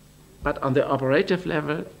 but on the operative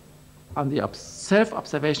level, on the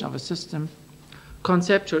self-observation of a system,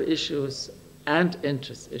 conceptual issues and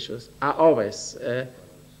interest issues are always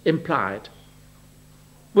implied,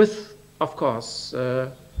 with, of course,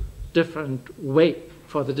 different weight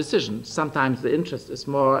for the decision. Sometimes the interest is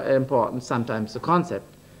more important, sometimes the concept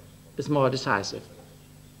is more decisive.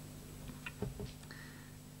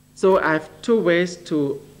 So I have two ways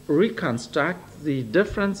to reconstruct the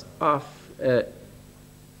difference of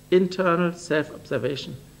internal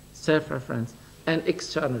self-observation, self-reference, and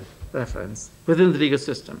external reference within the legal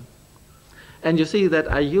system. And you see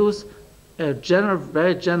that I use a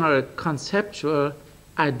very general conceptual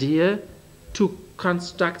idea to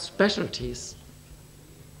construct specialties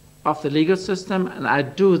of the legal system, and I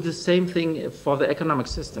do the same thing for the economic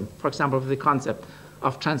system, for example, with the concept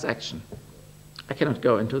of transaction. I cannot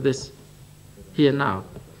go into this here now.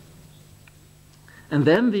 And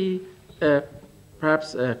then the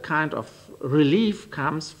perhaps a kind of relief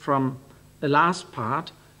comes from the last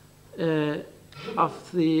part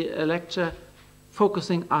of the lecture,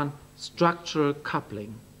 focusing on structural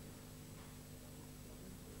coupling.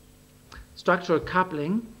 Structural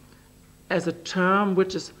coupling as a term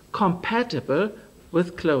which is compatible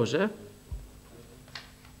with closure,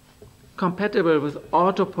 compatible with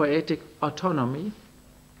autopoietic autonomy,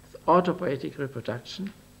 with autopoietic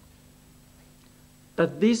reproduction.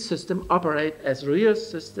 But these systems operate as real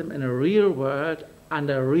systems in a real world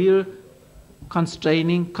under real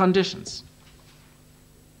constraining conditions.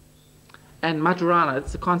 And Maturana,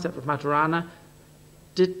 it's the concept of Maturana,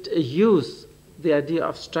 did use the idea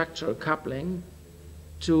of structural coupling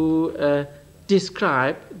to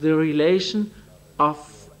describe the relation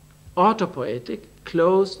of autopoietic,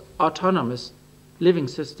 closed, autonomous living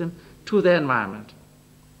system to the environment.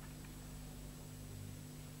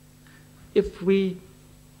 If we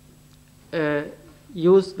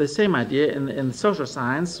use the same idea in social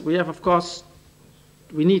science, we have, of course,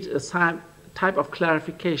 we need a type of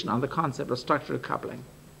clarification on the concept of structural coupling.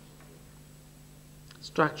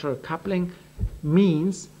 Structural coupling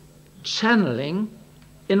means channeling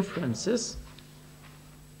influences.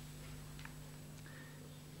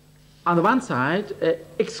 On the one side,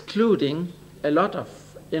 excluding a lot of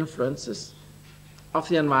influences of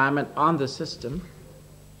the environment on the system,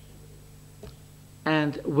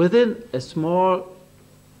 and within a small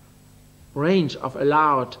range of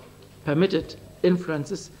allowed, permitted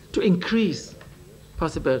influences, to increase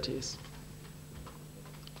possibilities.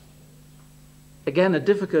 Again, a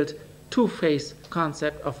difficult two-phase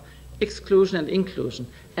concept of exclusion and inclusion,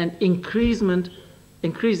 and increasing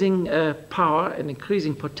power and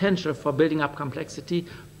increasing potential for building up complexity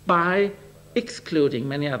by excluding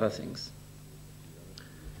many other things.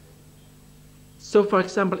 So, for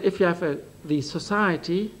example, if you have the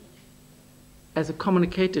society as a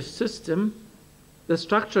communicative system, the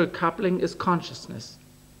structural coupling is consciousness.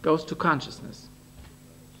 goes to consciousness.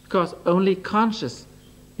 Because only conscious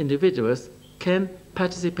individuals can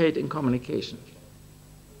participate in communication.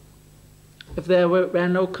 If there were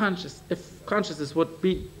no if consciousness would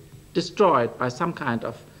be destroyed by some kind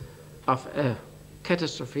of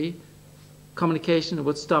catastrophe, communication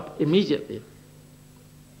would stop immediately.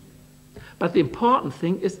 But the important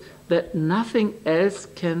thing is that nothing else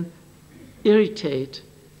can irritate,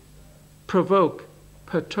 provoke,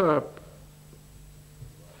 perturb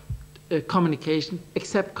communication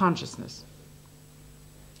except consciousness.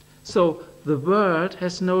 So the world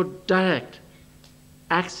has no direct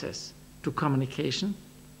access to communication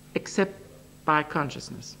except by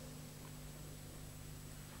consciousness.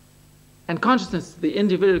 And consciousness, the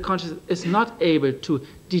individual consciousness, is not able to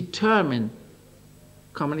determine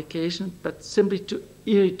communication, but simply to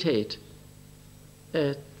irritate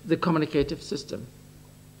the communicative system.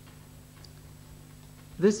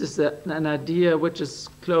 This is an idea which is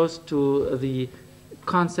close to the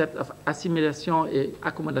concept of assimilation et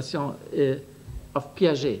accommodation of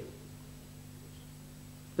Piaget.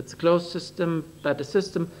 It's a closed system, but the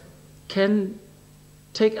system can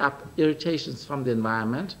take up irritations from the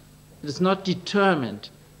environment. It is not determined.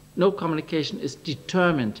 No communication is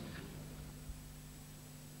determined.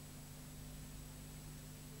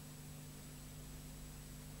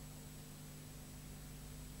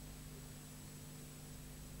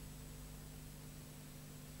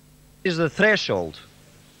 Is the threshold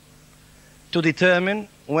to determine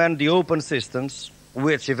when the open systems,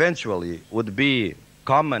 which eventually would be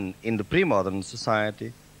common in the pre-modern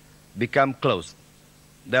society, become closed.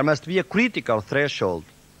 There must be a critical threshold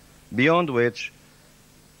beyond which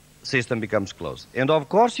system becomes closed. And of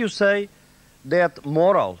course you say that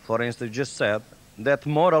moral, for instance, you just said that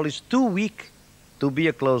moral is too weak to be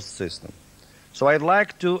a closed system. So I'd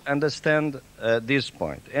like to understand this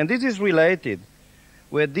point. And this is related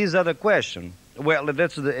with this other question. Well,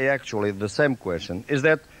 that's actually the same question, is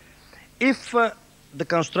that if the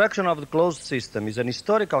construction of the closed system is an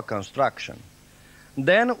historical construction,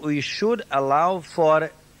 then we should allow for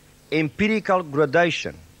empirical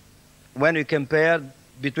gradation when we compare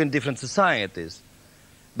between different societies.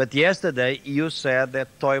 But yesterday you said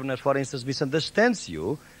that Teubner, for instance, misunderstands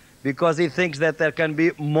you because he thinks that there can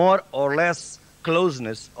be more or less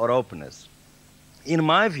closeness or openness. In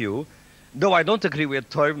my view, though I don't agree with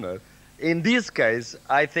Teubner, in this case,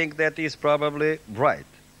 I think that he's probably right.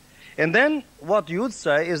 And then what you would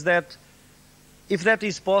say is that if that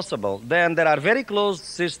is possible, then there are very closed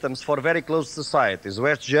systems for very closed societies.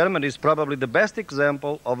 West Germany is probably the best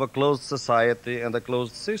example of a closed society and a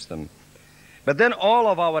closed system. But then all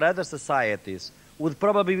of our other societies would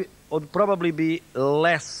probably be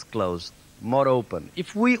less closed, more open,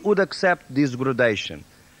 if we would accept this gradation.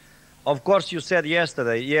 Of course, you said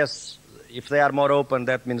yesterday, yes, if they are more open,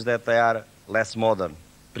 that means that they are less modern,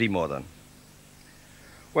 pre-modern.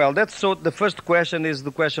 Well, that's so. The first question is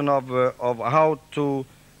the question of how to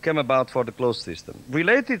come about for the closed system.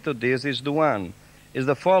 Related to this is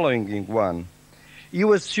the following one.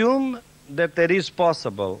 You assume that it is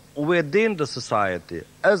possible within the society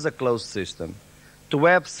as a closed system to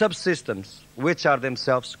have subsystems which are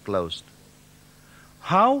themselves closed.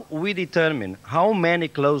 How we determine how many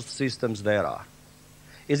closed systems there are?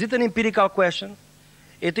 Is it an empirical question?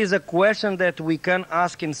 It is a question that we can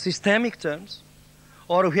ask in systemic terms,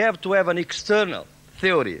 or we have to have an external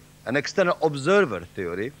theory, an external observer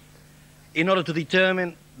theory, in order to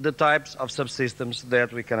determine the types of subsystems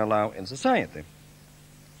that we can allow in society.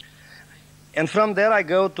 And from there I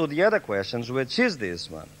go to the other questions, which is this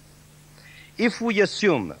one. If we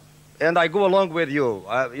assume, and I go along with you,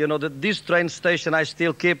 this train station, I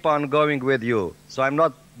still keep on going with you, so I'm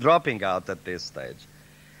not dropping out at this stage.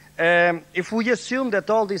 If we assume that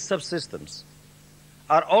all these subsystems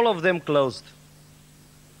are all of them closed,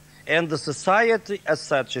 and the society as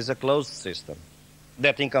such is a closed system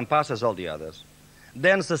that encompasses all the others,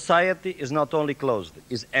 then society is not only closed,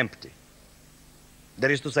 is empty.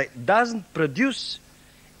 That is to say, doesn't produce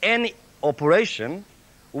any operation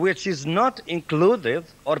which is not included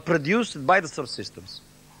or produced by the subsystems.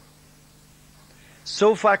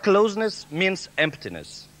 So far, closeness means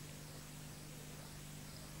emptiness.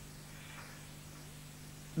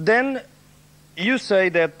 Then you say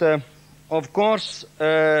that, of course,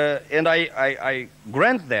 and I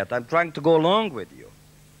grant that, I'm trying to go along with you,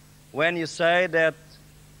 when you say that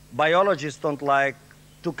biologists don't like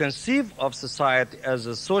to conceive of society as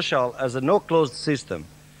a no-closed system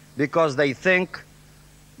because they think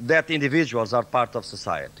that individuals are part of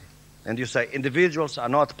society. And you say individuals are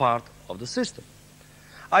not part of the system.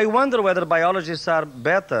 I wonder whether biologists are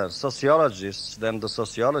better sociologists than the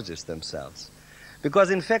sociologists themselves.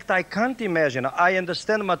 Because in fact, I can't imagine, I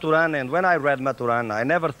understand Maturana, and when I read Maturana, I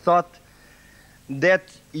never thought that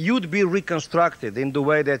you'd be reconstructed in the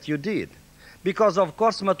way that you did. Because of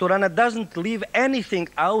course, Maturana doesn't leave anything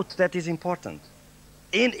out that is important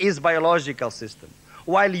in his biological system,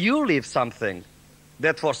 while you leave something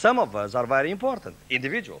that for some of us are very important,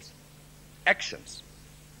 individuals, actions.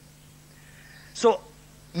 So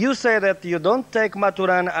you say that you don't take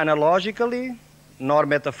Maturana analogically, nor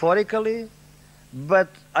metaphorically, but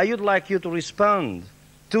I would like you to respond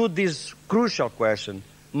to this crucial question.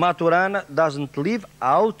 Maturana doesn't leave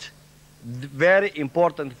out very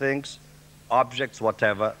important things, objects,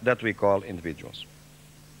 whatever, that we call individuals.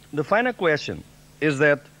 The final question is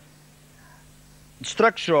that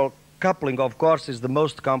structural coupling, of course, is the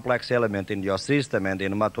most complex element in your system and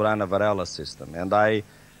in Maturana Varela system. And I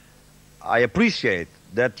appreciate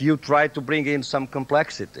that you try to bring in some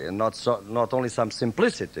complexity and not only some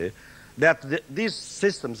simplicity, that these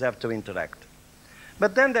systems have to interact.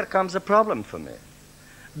 But then there comes a problem for me.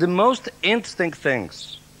 The most interesting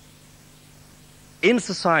things in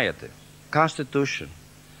society, constitution,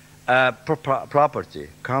 property,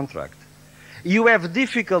 contract, you have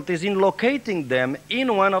difficulties in locating them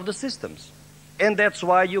in one of the systems. And that's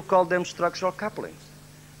why you call them structural couplings.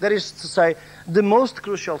 That is to say, the most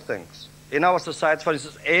crucial things in our society, for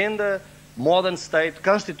instance, in the modern state,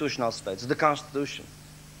 constitutional states, the Constitution,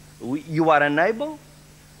 you are unable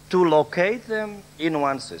to locate them in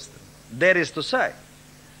one system. That is to say,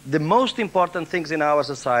 the most important things in our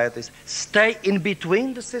societies stay in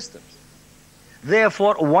between the systems.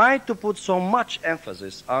 Therefore, why to put so much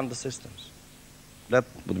emphasis on the systems? That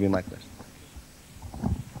would be my question.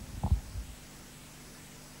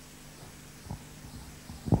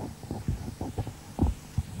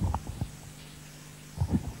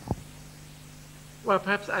 Well,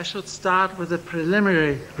 perhaps I should start with a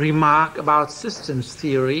preliminary remark about systems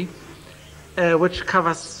theory, which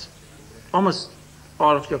covers almost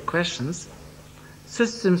all of your questions.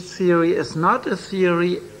 Systems theory is not a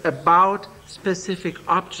theory about specific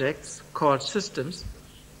objects called systems,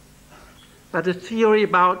 but a theory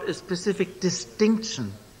about a specific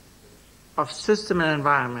distinction of system and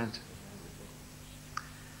environment.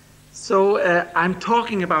 So I'm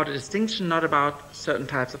talking about a distinction, not about certain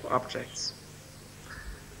types of objects.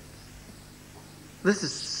 This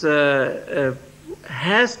is,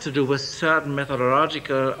 has to do with certain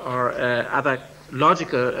methodological or other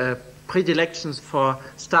logical predilections for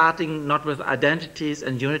starting not with identities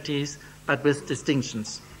and unities, but with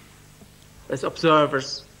distinctions, as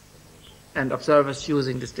observers, and observers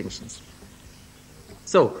using distinctions.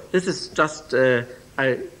 So this is just,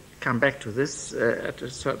 I come back to this at a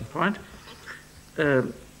certain point.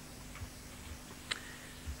 The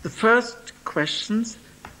first questions,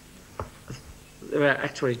 there were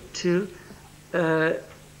actually two. The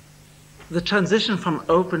transition from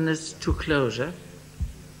openness to closure.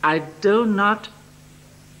 I do not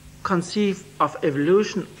conceive of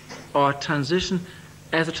evolution or transition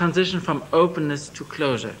as a transition from openness to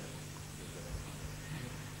closure.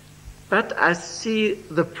 But I see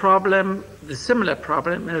the problem, the similar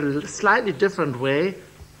problem, in a slightly different way,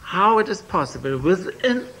 how it is possible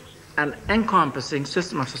within an encompassing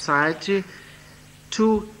system of society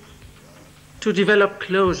to develop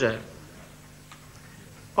closure.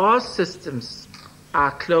 All systems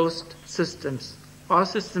are closed systems. All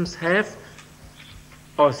systems have,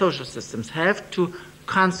 or social systems have, to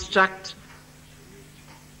construct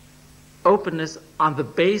openness on the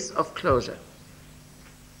base of closure.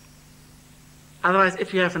 Otherwise,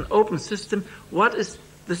 if you have an open system, what is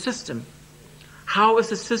the system? How is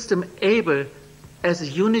the system able, as a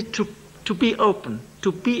unit, to be open?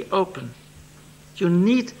 To be open. You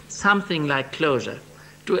need something like closure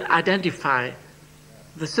to identify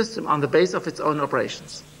the system on the base of its own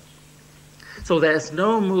operations. So there is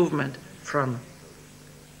no movement from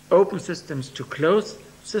open systems to closed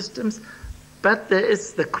systems, but there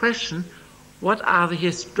is the question, what are the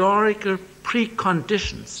historical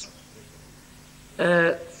preconditions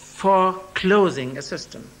for closing a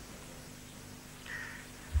system?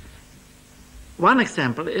 One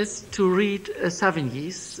example is to read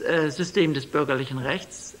Savigny's System des bürgerlichen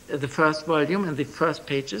Rechts, the first volume and the first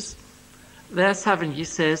pages. There Savigny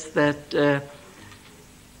says that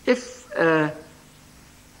if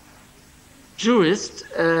jurists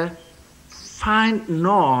find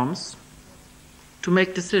norms to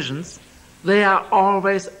make decisions, they are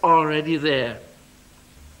always already there.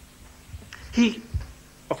 He,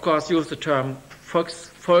 of course, used the term folk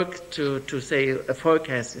to say a folk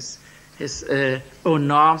has his own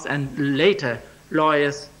norms, and later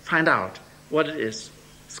lawyers find out what it is,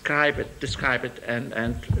 describe it,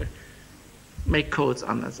 and make codes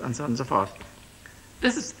on this, and so on and so forth.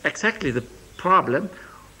 This is exactly the problem.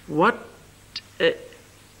 What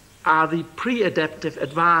are the pre-adaptive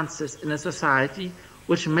advances in a society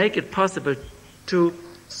which make it possible to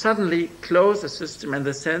suddenly close the system in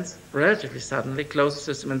the sense, relatively suddenly close the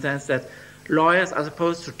system in the sense that lawyers are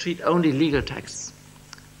supposed to treat only legal texts.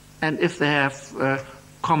 And if they have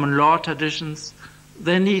common law traditions,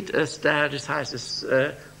 they need a stare decisis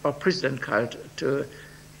or precedent cult to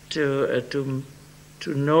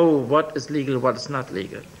know what is legal, what is not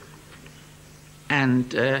legal.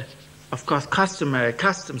 And of course, customary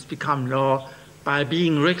customs become law by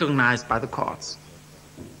being recognized by the courts.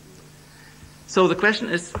 So the question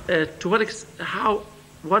is, to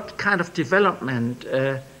what kind of development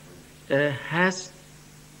has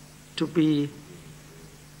to be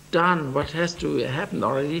done, what has to happen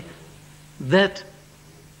already, that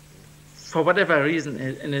for whatever reason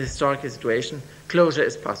in a historical situation, closure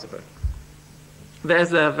is possible. There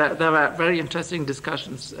were very interesting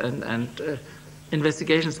discussions and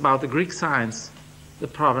investigations about the Greek science, the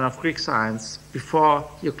problem of Greek science before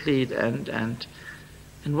Euclid, and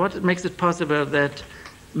what makes it possible that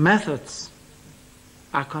methods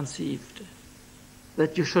are conceived,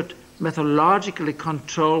 that you should methodologically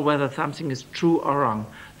control whether something is true or wrong.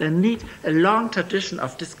 They need a long tradition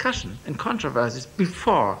of discussion and controversies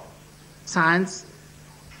before science,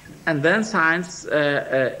 and then science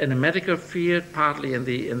in a medical field, partly in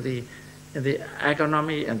the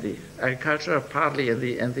agronomy and the agriculture, partly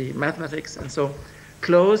in the mathematics, and so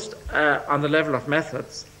closed on the level of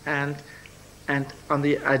methods and on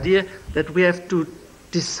the idea that we have to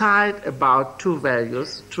decide about two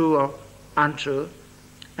values, true or untrue,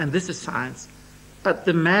 and this is science. But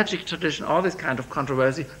the magic tradition, all this kind of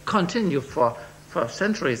controversy, continue for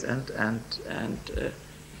centuries and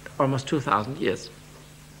almost 2,000 years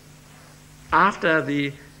after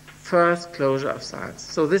the first closure of science.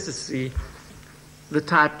 So this is the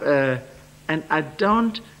type, and I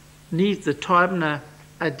don't need the Teubner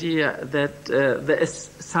idea that there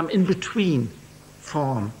is some in-between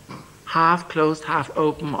form, half closed, half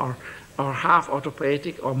open, or half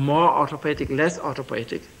autopoietic, or more autopoietic, less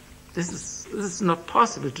autopoietic. This is not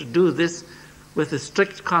possible to do this with the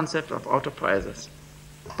strict concept of autopoiesis.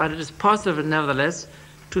 But it is possible, nevertheless,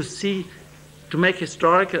 to make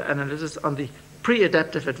historical analysis on the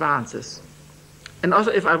pre-adaptive advances. And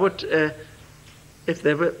also, if I would, if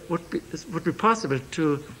there would be possible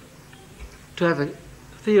to have a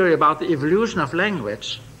theory about the evolution of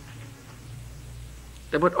language,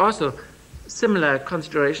 there would also similar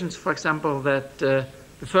considerations. For example, that the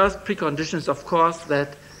first preconditions, of course,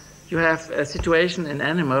 that you have a situation in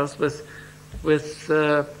animals with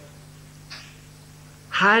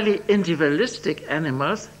highly individualistic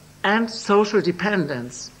animals and social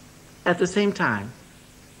dependence at the same time.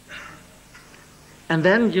 And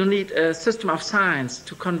then you need a system of science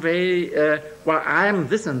to convey, well, I'm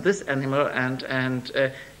this and this animal, and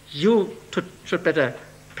you should better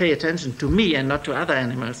pay attention to me and not to other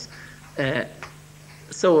animals.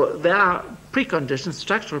 So there are preconditions,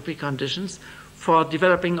 structural preconditions, for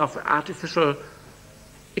developing of artificial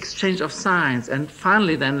exchange of signs, and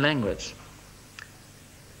finally then language.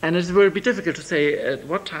 And it will be difficult to say at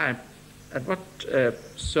what time, at what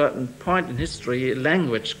certain point in history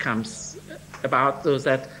language comes about, so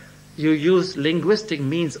that you use linguistic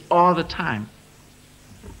means all the time.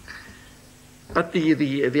 But the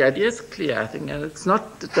idea is clear, I think, and it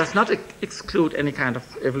does not exclude any kind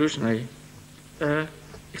of evolutionary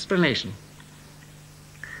explanation.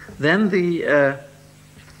 Then the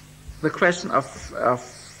question of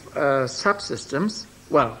subsystems.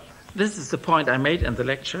 Well, this is the point I made in the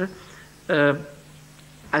lecture.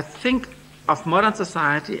 I think of modern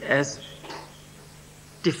society as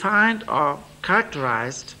defined or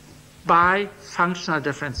characterized by functional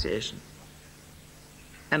differentiation,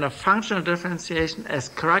 and of functional differentiation as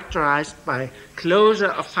characterized by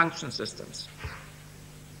closure of function systems.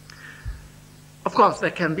 Of course,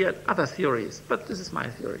 there can be other theories, but this is my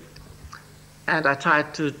theory. And I try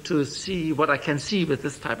to see what I can see with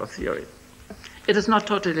this type of theory. It is not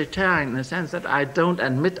totalitarian in the sense that I don't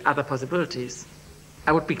admit other possibilities.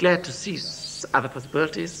 I would be glad to see other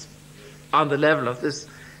possibilities on the level of this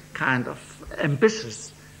kind of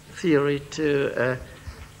ambitious theory to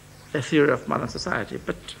a theory of modern society.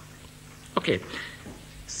 But, okay.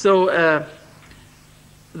 So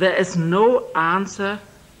there is no answer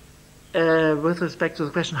with respect to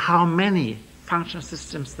the question how many functional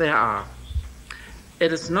systems there are.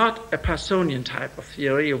 It is not a Parsonian type of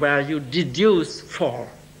theory where you deduce 4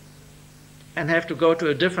 and have to go to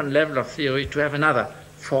a different level of theory to have another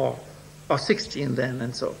 4 or 16 then,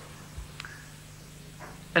 and so.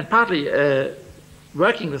 And partly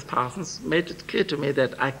working with Parsons made it clear to me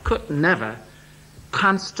that I could never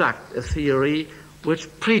construct a theory which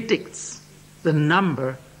predicts the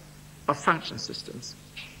number of function systems.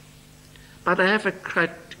 But I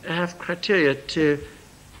have criteria to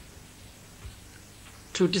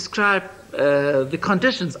describe the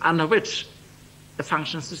conditions under which a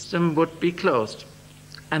function system would be closed.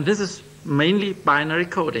 And this is mainly binary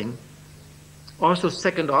coding, also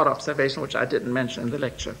second-order observation, which I didn't mention in the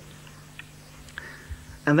lecture.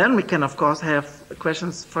 And then we can, of course, have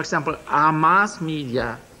questions, for example, are mass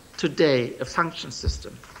media today a function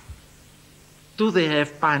system? Do they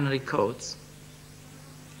have binary codes?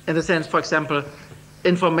 In the sense, for example,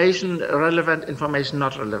 information relevant, information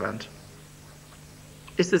not relevant.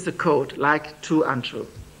 Is this a code like true, untrue?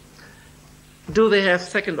 Do they have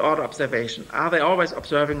second-order observation? Are they always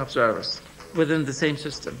observing observers within the same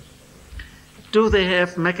system? Do they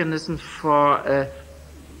have mechanisms for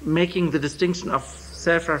making the distinction of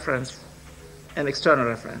self-reference and external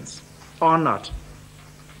reference, or not?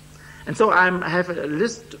 And so I have a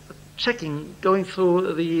list checking, going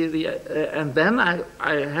through and then I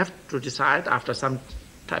have to decide after some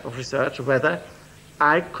type of research whether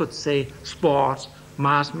I could say sports,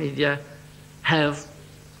 mass media, health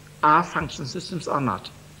are function systems or not.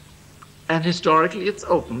 And historically it's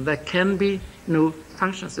open. There can be new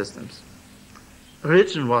function systems.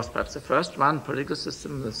 Religion was perhaps the first one, political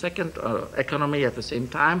system the second, or economy at the same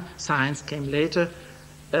time, science came later,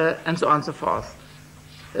 and so on and so forth.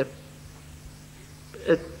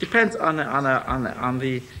 It depends on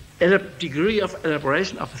the degree of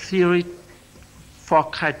elaboration of a theory for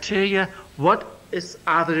criteria. What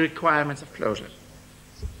are the requirements of closure?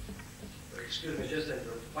 Excuse me, just that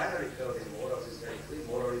the binary coding models is very clear,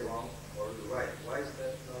 morally wrong, morally right. Why is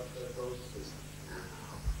that not a closed system?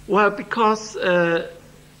 Well, because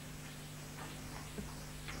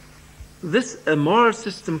this moral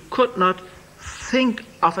system could not think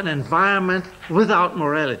of an environment without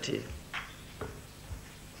morality.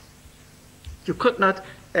 You could not,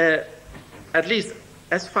 at least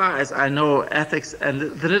as far as I know, ethics and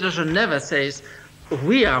the literature never says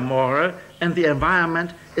we are moral and the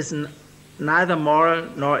environment is neither moral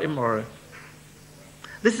nor immoral.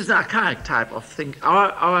 This is an archaic type of thing.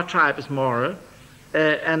 Our tribe is moral,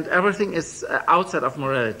 and everything is outside of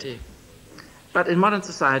morality. But in modern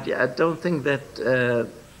society, I don't think that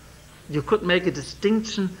you could make a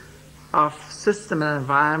distinction of system and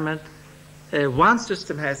environment. One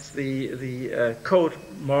system has the code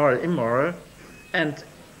moral, immoral, and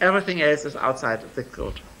everything else is outside of the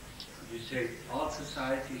code. You say all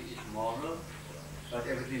society is moral, but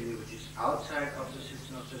everything which is outside of the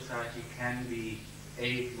system of society can be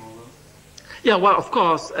amoral? Yeah, well, of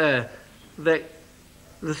course, the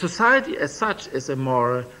society as such is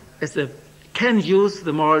immoral, can use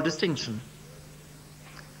the moral distinction.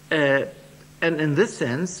 And in this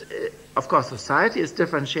sense, of course, society is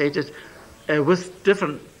differentiated with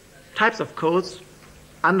different types of codes,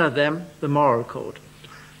 under them the moral code.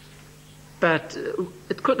 But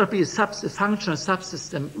it could not be a functional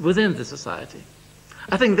subsystem within the society.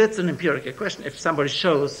 I think that's an empirical question. If somebody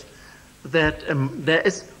shows that there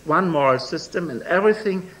is one moral system and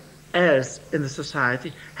everything else in the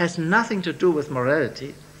society has nothing to do with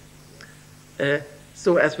morality,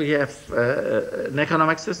 so as we have an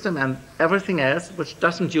economic system and everything else which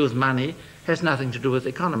doesn't use money has nothing to do with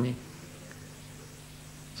economy.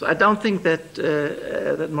 So I don't think that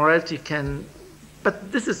that morality can,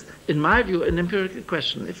 but this is, in my view, an empirical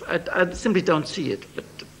question. If I simply don't see it, but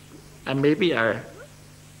maybe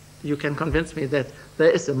you can convince me that there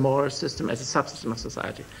is a moral system as a subsystem of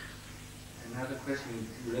society. Another question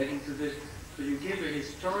relating to this. Could you give a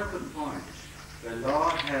historical point where law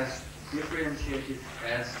has differentiated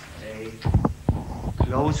as a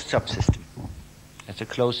closed subsystem, as a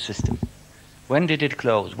closed system? When did it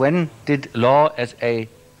close? When did law as a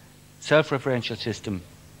self-referential system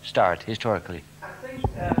start historically? I think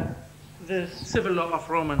the civil law of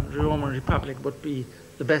the Roman Republic would be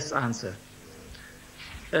the best answer.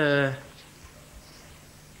 But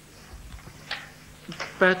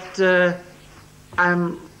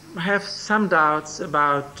I have some doubts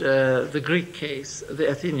about the Greek case, the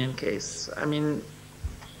Athenian case. I mean,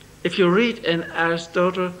 if you read in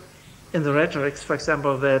Aristotle, in the Rhetorics, for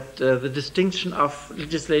example, that the distinction of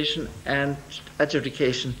legislation and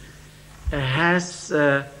adjudication has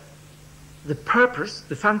the purpose,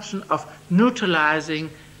 the function of neutralizing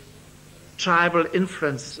tribal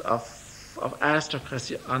influence of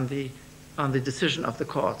aristocracy on the decision of the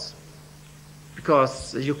courts,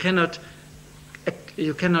 because you cannot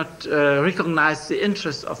recognize the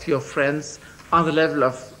interests of your friends on the level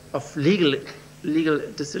of legal legal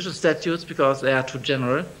decision statutes because they are too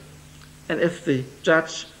general. And if the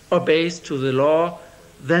judge obeys to the law,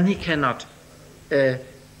 then he cannot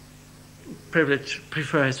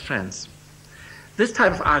prefer his friends. This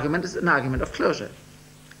type of argument is an argument of closure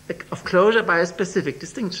by a specific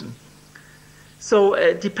distinction. So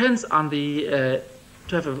it depends on to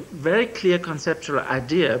have a very clear conceptual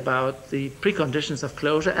idea about the preconditions of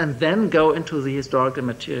closure and then go into the historical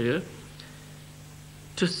material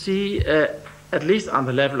to see, at least on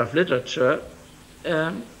the level of literature,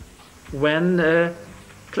 when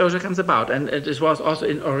closure comes about. And it was also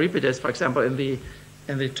in Euripides, for example, in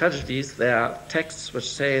the tragedies, there are texts which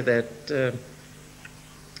say that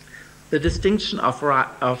the distinction of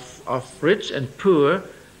rich and poor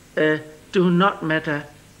do not matter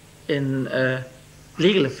in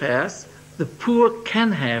legal affairs. The poor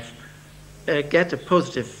can get a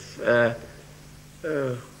positive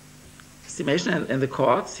estimation in the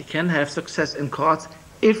courts. He can have success in courts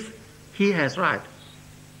if he has right.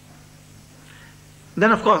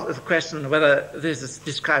 Then, of course, it's a question whether this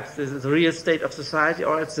describes the real state of society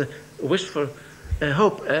or it's a wishful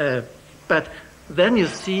hope. But then you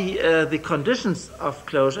see the conditions of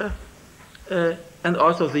closure, and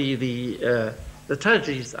also the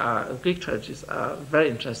tragedies Greek tragedies are very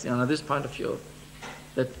interesting on this point of view,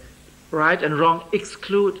 that right and wrong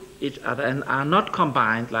exclude each other and are not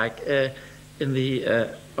combined like in the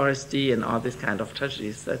RSD and all these kind of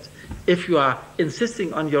tragedies, that if you are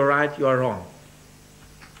insisting on your right, you are wrong.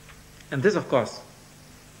 And this, of course,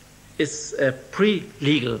 is a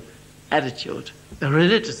pre-legal attitude, a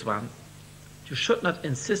religious one. You should not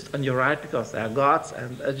insist on your right because they are gods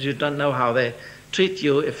and you don't know how they treat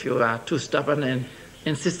you if you are too stubborn in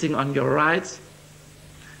insisting on your rights.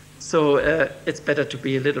 So it's better to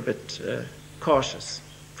be a little bit cautious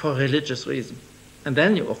for religious reason. And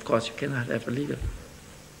then, of course, you cannot have a legal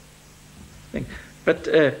thing. But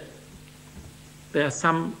there are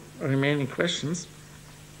some remaining questions.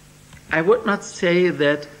 I would not say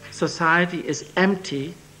that society is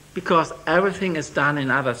empty because everything is done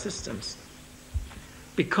in other systems.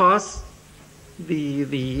 Because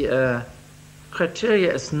the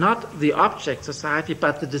criteria is not the object society,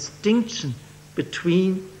 but the distinction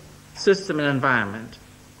between system and environment.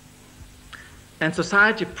 And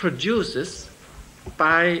society produces,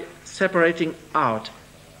 by separating out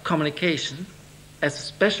communication as a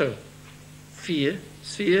special sphere,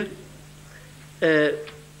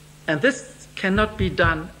 and this cannot be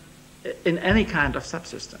done in any kind of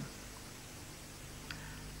subsystem.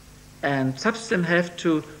 And subsystems have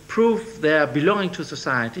to prove their belonging to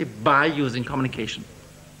society by using communication.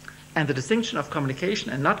 And the distinction of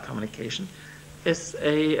communication and not communication is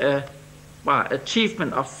a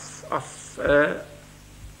achievement of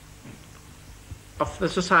the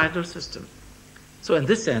societal system. So in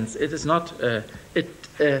this sense, it is not. It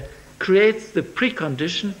creates the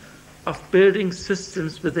precondition of building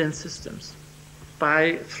systems within systems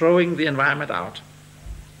by throwing the environment out.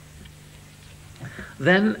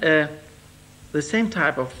 Then the same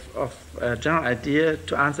type of general idea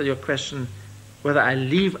to answer your question whether I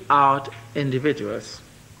leave out individuals.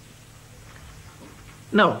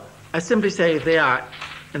 No, I simply say they are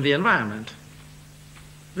in the environment.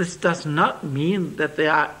 This does not mean that they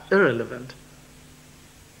are irrelevant.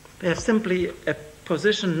 They have simply a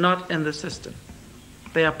position not in the system.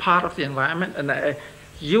 They are part of the environment, and I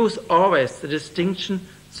use always the distinction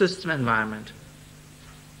system-environment.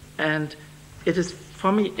 And it is,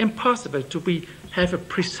 for me, impossible to have a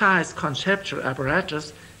precise conceptual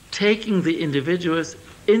apparatus taking the individuals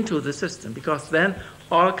into the system, because then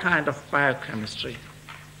all kind of biochemistry.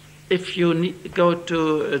 If you go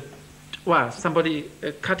to, somebody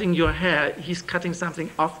cutting your hair, he's cutting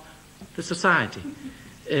something off the society.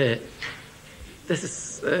 This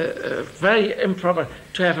is very improper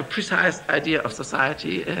to have a precise idea of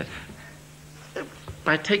society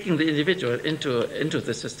by taking the individual into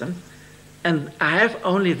the system. And I have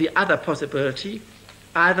only the other possibility,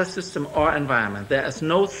 either system or environment. There is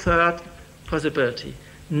no third possibility,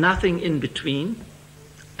 nothing in between.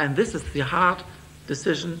 And this is the hard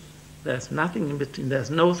decision. There's nothing in between. There's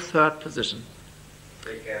no third position.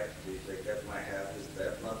 They kept my head. Is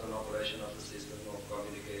that not an operation of the system of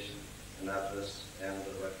communication, an address and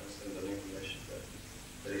the reference and the information?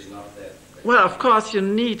 There is not that. Well, of course, you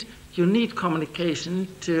need communication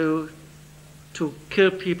to kill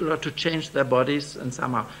people or to change their bodies, and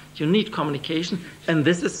somehow you need communication. And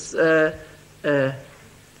this is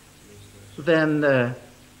then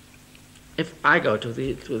if I go to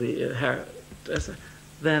the hairdresser,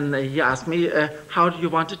 then he asks me, how do you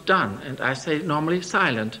want it done? And I say normally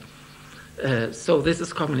silent. So this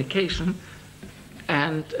is communication.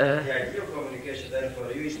 And the idea of communication, then, for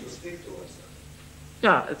you is to speak to us.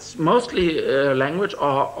 yeah, it's mostly language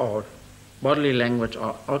or bodily language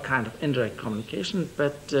or all kind of indirect communication,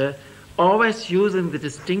 but always using the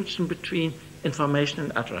distinction between information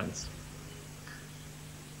and utterance.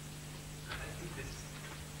 I think this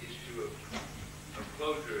issue of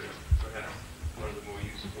closure is perhaps one of the more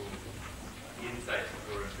useful insights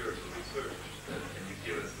of your empirical research. Can you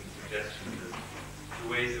give us some suggestions of the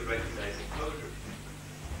ways of recognizing closure?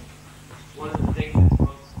 One of the things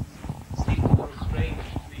that seems most strange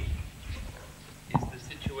to me is the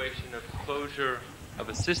situation of closure of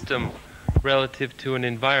a system relative to an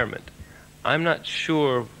environment. I'm not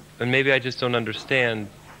sure, and maybe I just don't understand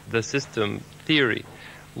the system theory,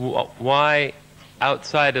 why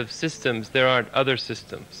outside of systems there aren't other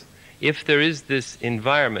systems. If there is this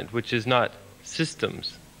environment which is not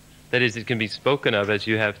systems, that is, it can be spoken of as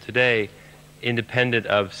you have today, independent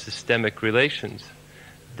of systemic relations,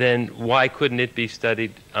 then why couldn't it be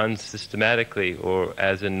studied unsystematically or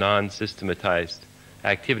as a non-systematized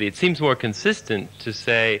activity? It seems more consistent to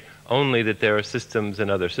say only that there are systems and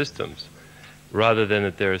other systems, rather than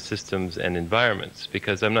that there are systems and environments,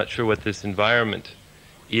 because I'm not sure what this environment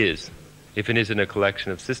is. If it isn't a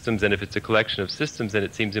collection of systems, and if it's a collection of systems, then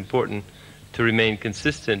it seems important to remain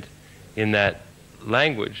consistent in that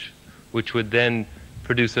language, which would then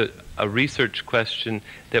produce a research question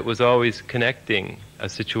that was always connecting a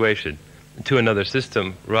situation to another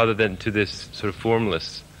system, rather than to this sort of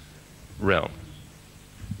formless realm.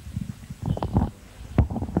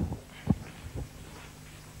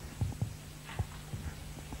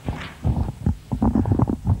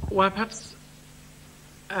 Well, perhaps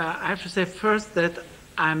I have to say first that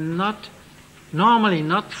I'm normally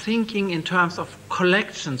not thinking in terms of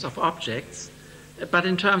collections of objects, but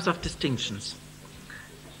in terms of distinctions,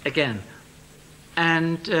 again.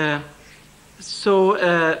 And so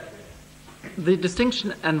the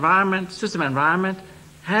distinction environment, system environment,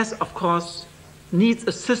 has, of course, needs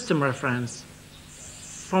a system reference.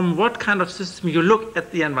 From what kind of system you look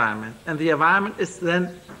at the environment, and the environment is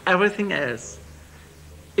then everything else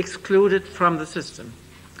excluded from the system.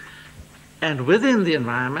 And within the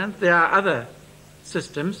environment, there are other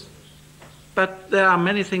systems, but there are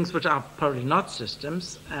many things which are probably not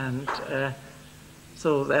systems, and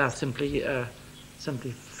so they are simply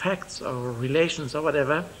facts or relations or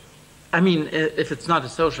whatever. I mean, if it's not a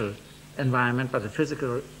social environment, but a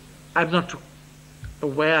physical, I'm not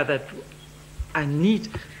aware that I need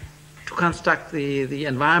to construct the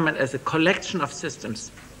environment as a collection of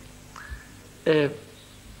systems.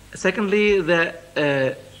 Secondly,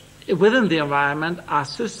 within the environment are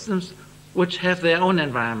systems which have their own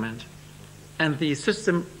environment. And the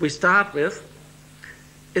system we start with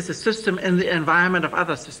is a system in the environment of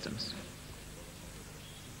other systems.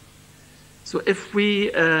 So if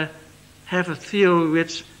we have a theory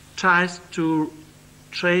which tries to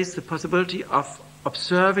trace the possibility of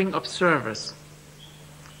observing observers,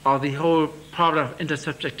 or the whole problem of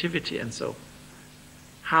intersubjectivity and so,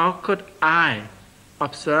 how could I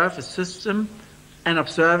observe a system and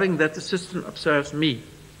observing that the system observes me?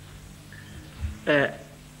 And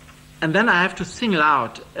then I have to single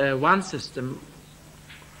out one system,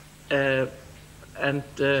 and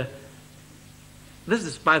this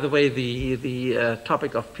is, by the way, the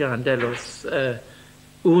topic of Pirandello's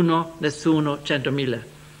uno, nessuno, centomila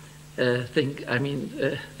thing. I mean,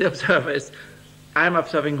 the observer is, I'm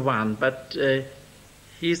observing one, but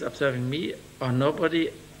he's observing me or nobody,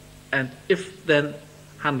 and if then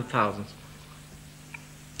 100,000.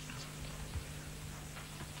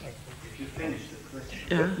 If you finish the question.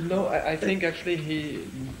 Yeah. No, I think actually he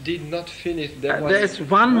did not finish. There's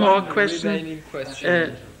one more question. Remaining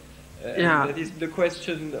question. Yeah. That is the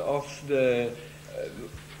question of the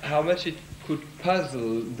how much it could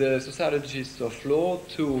puzzle the sociologists of law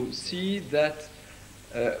to see that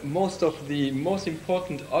most of the most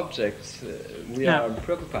important objects we are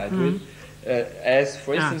preoccupied with, as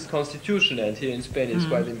for instance constitution, and here in Spain it's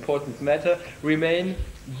quite an important matter, remain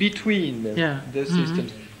between the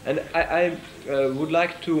systems. And I would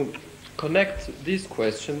like to connect this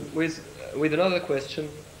question with another question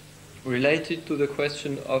related to the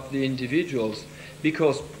question of the individuals,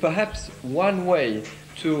 because perhaps one way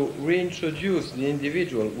to reintroduce the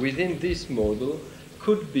individual within this model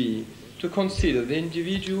could be to consider the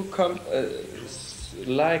individual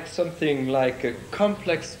like something like a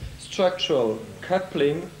complex structural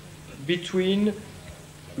coupling between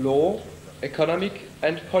law, economic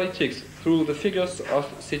and politics through the figures of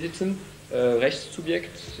citizen,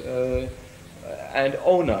 Rechtssubjekt and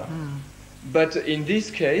owner. But in this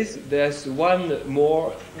case, there's one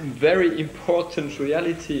more very important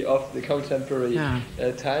reality of the contemporary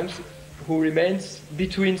times, who remains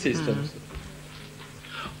between systems.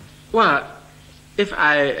 Well, if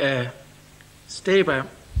I stay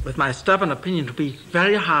with my stubborn opinion to be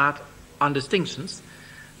very hard on distinctions,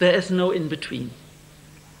 there is no in-between.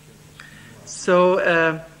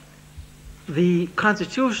 So the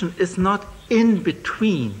Constitution is not in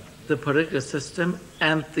between the political system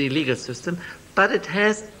and the legal system, but it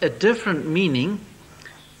has a different meaning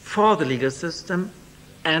for the legal system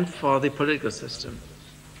and for the political system.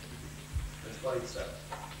 That's why it's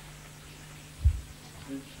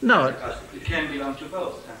No, It can belong to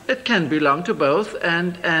both. Huh? it can belong to both,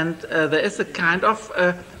 and there is a kind of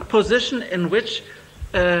position in which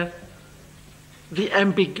the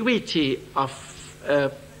ambiguity of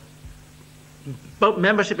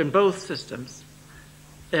membership in both systems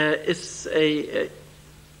is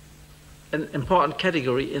an important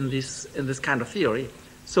category in this kind of theory.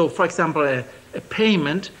 So, for example, a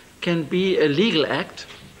payment can be a legal act.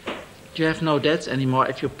 You have no debts anymore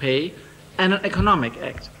if you pay, and an economic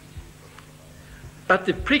act. But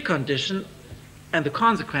the precondition and the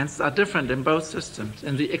consequences are different in both systems.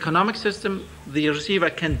 In the economic system, the receiver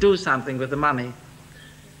can do something with the money.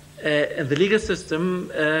 In the legal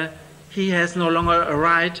system, he has no longer a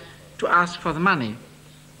right to ask for the money.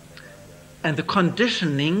 And the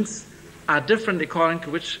conditionings are different according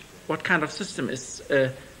to what kind of system is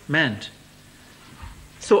meant.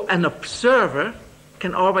 So an observer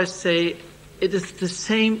can always say it is the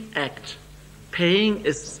same act. Paying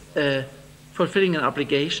is fulfilling an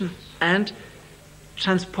obligation and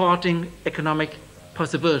transporting economic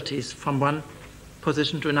possibilities from one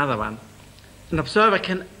position to another one. An observer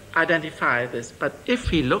can identify this, but if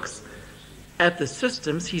he looks at the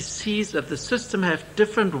systems, he sees that the system have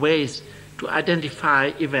different ways to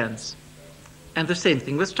identify events. And the same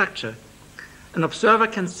thing with structure. An observer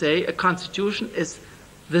can say a constitution is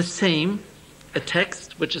the same, a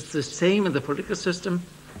text which is the same in the political system,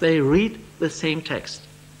 they read the same text.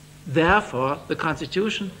 Therefore, the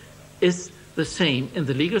constitution is the same in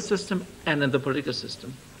the legal system and in the political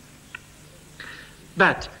system.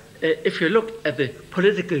 But if you look at the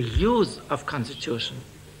political use of constitution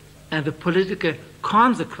and the political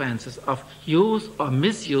consequences of use or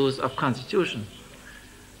misuse of constitution,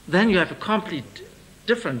 then you have a complete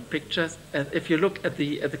different picture if you look at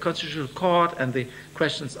the Constitutional Court and the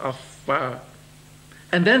questions of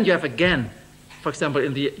and then you have again, for example,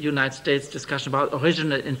 in the United States discussion about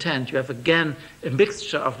original intent, you have again a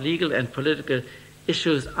mixture of legal and political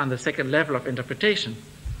issues on the second level of interpretation.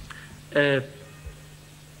 But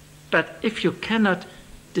if you cannot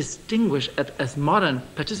distinguish, as modern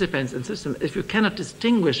participants in systems, if you cannot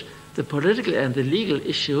distinguish the political and the legal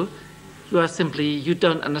issue, you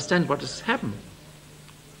don't understand what has happened.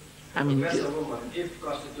 I mean, Professor Luhmann, if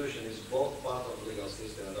constitution is both part of the legal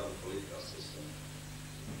system and of the political system,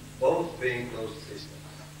 both being closed systems,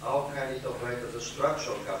 how can it operate as a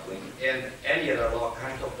structural coupling, and any other law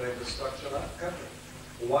can't operate as structural coupling?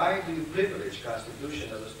 Why do you privilege constitution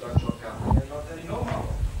as a structural coupling and not any normal law?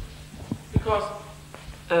 Because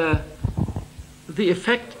there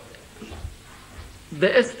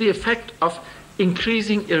is the effect of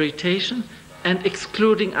increasing irritation and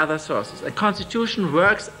excluding other sources. A constitution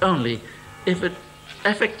works only if it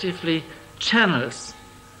effectively channels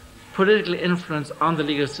political influence on the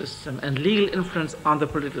legal system and legal influence on the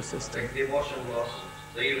political system. Like the abortion laws,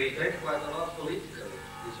 they irritate quite a lot politically.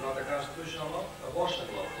 It's not a constitutional law. Abortion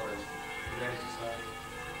law, for instance, in many societies,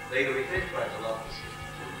 they irritate quite a lot.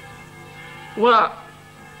 Well,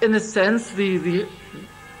 in a sense,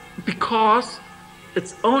 because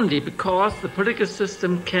it's only because the political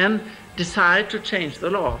system can decide to change the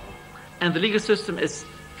law, and the legal system is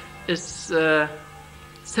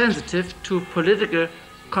sensitive to political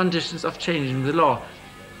conditions of changing the law,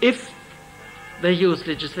 if they use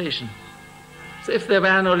legislation. So if there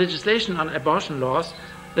were no legislation on abortion laws,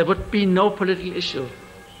 there would be no political issue.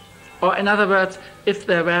 Or in other words, if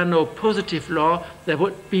there were no positive law, there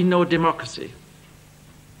would be no democracy.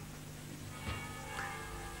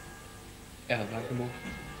 I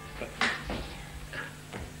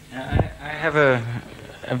have a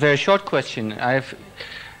very short question.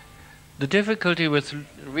 The difficulty with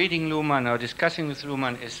reading Luhmann or discussing with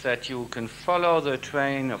Luhmann is that you can follow the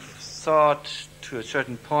train of thought to a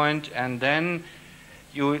certain point, and then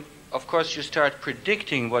you start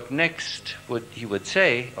predicting what next he would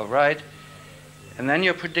say or write, and then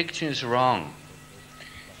your prediction is wrong.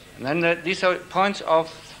 And then these are points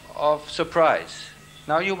of surprise.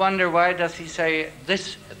 Now you wonder, why does he say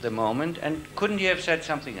this at the moment, and couldn't he have said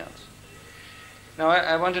something else? Now,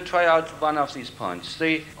 I want to try out one of these points.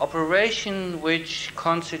 The operation which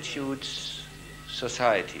constitutes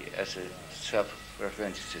society as a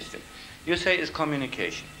self-referential system, you say is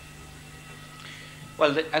communication.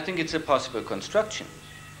 Well, I think it's a possible construction.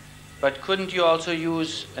 But couldn't you also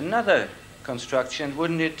use another construction?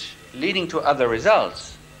 Wouldn't it, leading to other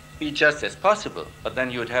results, be just as possible? But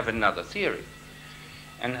then you would have another theory.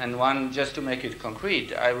 And one, just to make it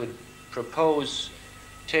concrete, I would propose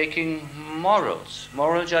taking morals,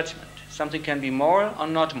 moral judgment. Something can be moral or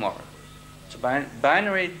not moral. It's a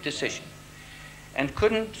binary decision. And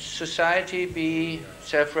couldn't society be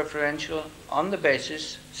self-referential on the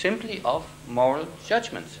basis simply of moral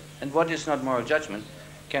judgments? And what is not moral judgment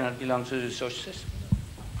cannot belong to the social system.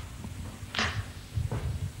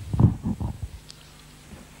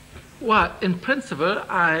 Well, in principle,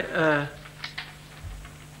 I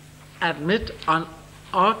admit on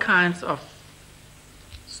all kinds of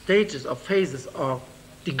stages or phases or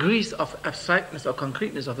degrees of abstractness or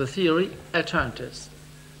concreteness of the theory, alternatives.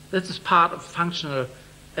 This is part of functional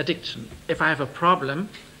addiction. If I have a problem,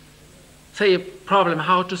 say a problem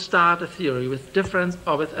how to start a theory with difference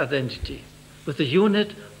or with identity, with a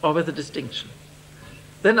unit or with a distinction.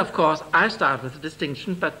 Then, of course, I start with a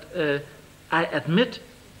distinction, but I admit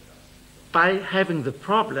by having the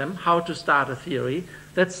problem how to start a theory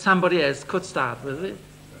that somebody else could start with it.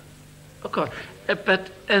 Of course.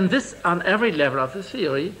 And this on every level of the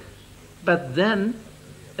theory, but then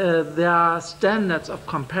there are standards of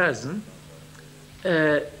comparison.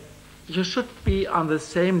 You should be on the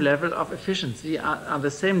same level of efficiency, on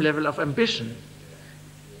the same level of ambition.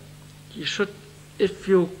 You should, if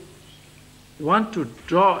you want to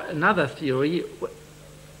draw another theory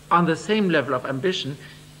on the same level of ambition,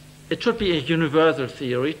 it should be a universal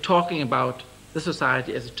theory talking about the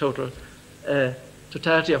society as a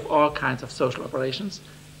totality of all kinds of social operations,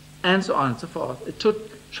 and so on and so forth. It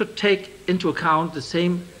should take into account the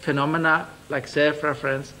same phenomena like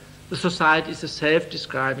self-reference. The society is a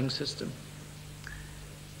self-describing system.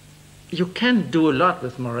 You can do a lot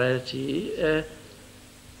with morality,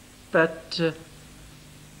 but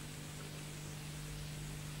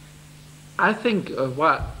I think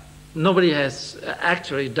nobody has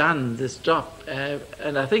actually done this job,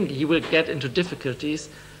 and I think he will get into difficulties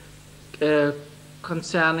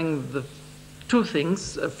concerning the two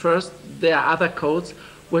things. First, there are other codes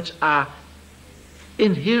which are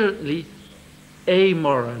inherently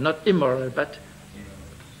amoral, not immoral, but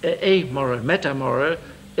amoral, metamoral,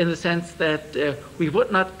 in the sense that we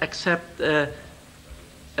would not accept a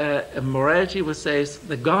morality which says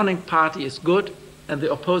the governing party is good and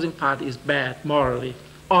the opposing party is bad morally,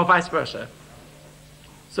 or vice versa.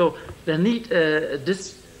 So we need a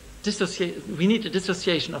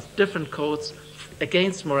dissociation of different codes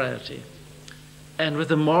against morality. And with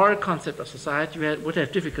the moral concept of society, we would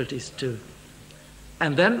have difficulties too.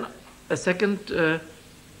 And then a second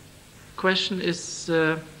question is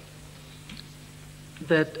that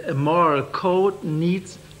a moral code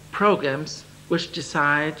needs programs which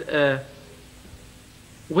decide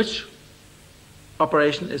which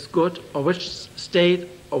operation is good, or which state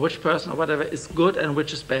or which person or whatever is good and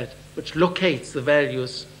which is bad, which locates the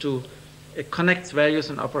values to, it connects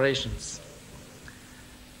values and operations.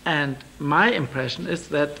 And my impression is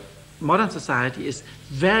that modern society is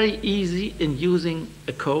very easy in using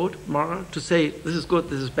a code, moral, to say this is good,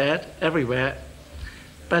 this is bad, everywhere,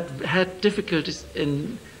 but had difficulties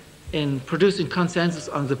in producing consensus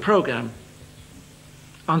on the program,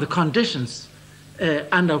 on the conditions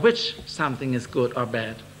under which something is good or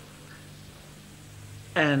bad.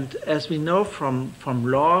 And as we know from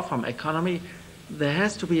law, from economy, there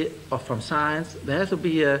has to be, or from science, there has to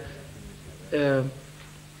be a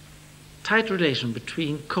tight relation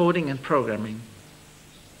between coding and programming.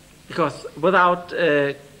 Because without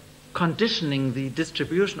conditioning the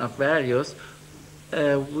distribution of values,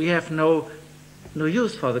 we have no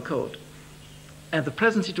use for the code. And the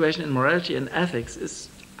present situation in morality and ethics is,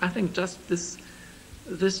 I think, just this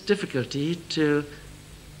difficulty to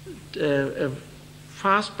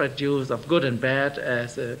fast-spread use of good and bad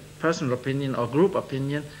as a personal opinion or group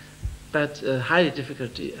opinion, but high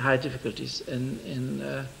difficulties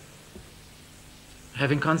in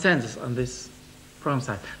having consensus on this problem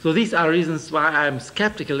side. So these are reasons why I'm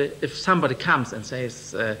skeptical if somebody comes and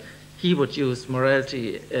says he would use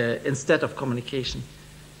morality instead of communication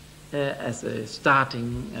as a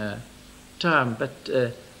starting term.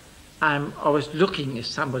 But I'm always looking if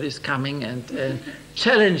somebody is coming and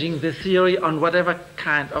challenging the theory on whatever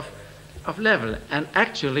kind of level. And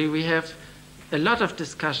actually we have a lot of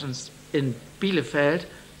discussions in Bielefeld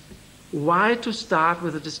why to start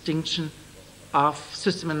with a distinction of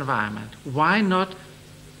system and environment? Why not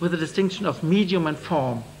with the distinction of medium and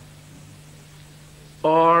form?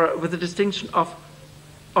 Or with the distinction of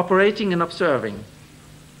operating and observing?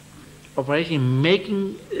 Operating,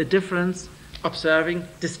 making a difference, observing,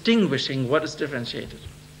 distinguishing what is differentiated.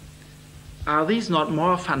 Are these not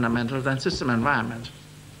more fundamental than system and environment?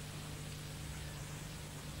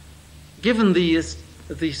 Given the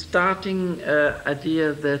starting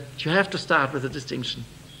idea that you have to start with a distinction.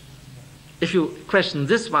 If you question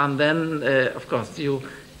this one, then of course you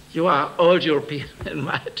are old European in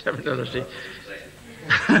my terminology.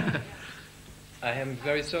 I am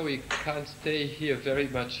very sorry, we can't stay here very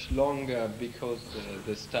much longer because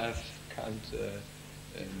the staff can't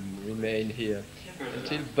remain here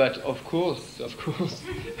until. But of course,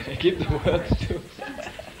 I give the word to.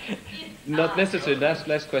 Not necessarily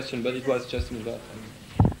last question, but it was just in that.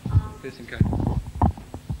 Please,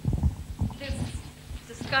 this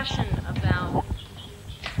discussion about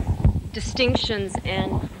distinctions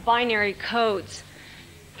and binary codes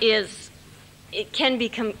it can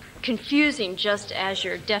become confusing just as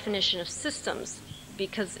your definition of systems,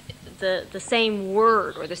 because the same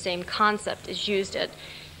word or the same concept is used at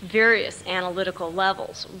various analytical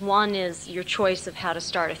levels. One is your choice of how to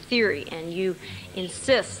start a theory, and you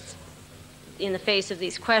insist in the face of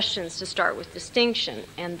these questions to start with distinction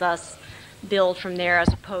and thus build from there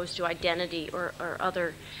as opposed to identity or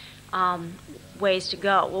other ways to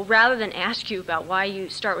go. Well, rather than ask you about why you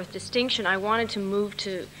start with distinction, I wanted to move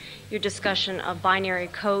to your discussion of binary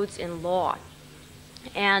codes in law.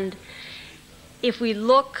 And if we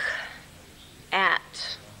look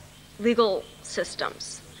at legal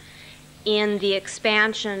systems in the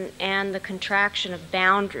expansion and the contraction of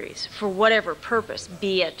boundaries for whatever purpose,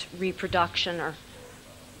 be it reproduction or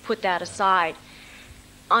put that aside,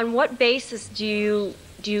 on what basis do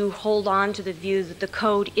you hold on to the view that the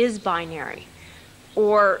code is binary?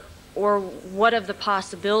 Or what of the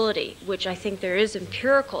possibility, which I think there is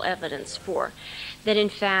empirical evidence for, that in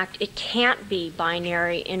fact it can't be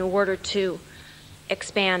binary in order to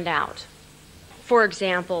expand out? For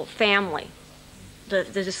example, family. The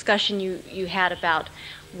discussion you had about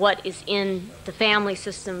what is in the family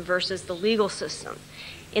system versus the legal system.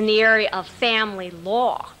 In the area of family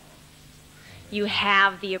law, you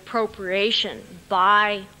have the appropriation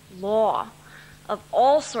by law of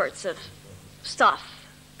all sorts of stuff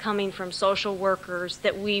coming from social workers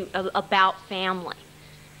about family.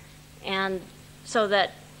 And so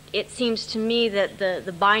that it seems to me that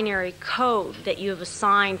the binary code that you have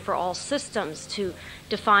assigned for all systems to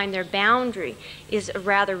define their boundary is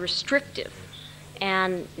rather restrictive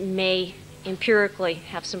and may empirically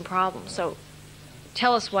have some problems. So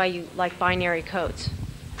tell us why you like binary codes.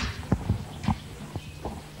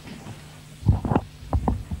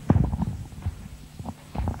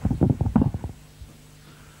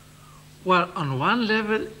 Well, on one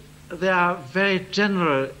level, there are very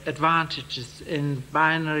general advantages in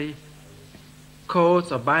binary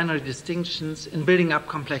codes or binary distinctions in building up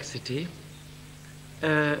complexity.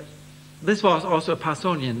 This was also a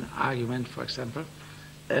Parsonian argument, for example.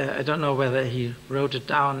 I don't know whether he wrote it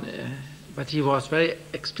down, but he was very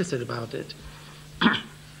explicit about it.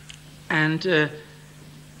 And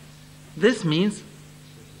this means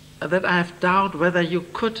that I have doubt whether you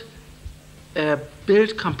could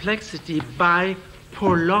build complexity by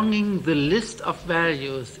prolonging the list of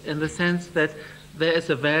values, in the sense that there is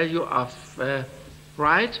a value of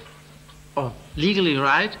right or legally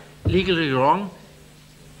right, legally wrong,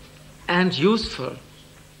 and useful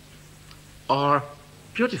or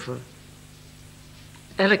beautiful,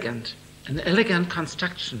 elegant, an elegant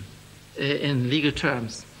construction in legal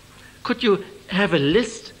terms. Could you have a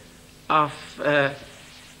list of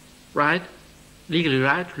right, legally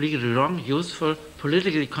wrong, useful,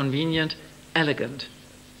 politically convenient, elegant?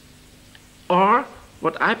 Or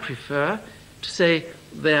what I prefer to say,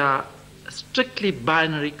 there are strictly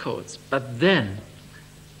binary codes, but then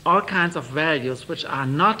all kinds of values which are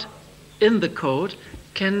not in the code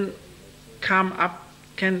can come up,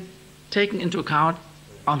 can taken into account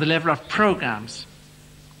on the level of programs.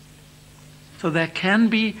 So there can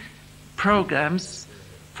be programs.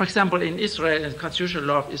 For example, in Israel, in Constitutional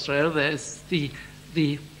Law of Israel, there is the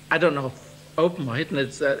I don't know, open or hidden,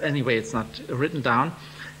 it's, anyway, it's not written down,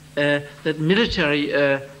 that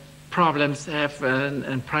military problems have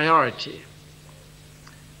a priority.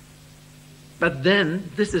 But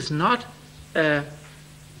then this is not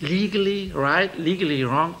legally right, legally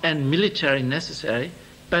wrong, and military necessary,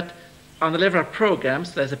 but on the level of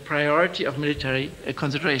programs, there's a priority of military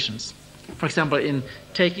considerations. For example, in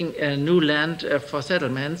taking a new land for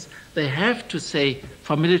settlements, they have to say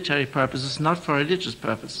for military purposes, not for religious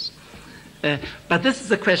purposes. But this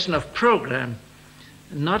is a question of program,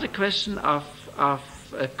 not a question of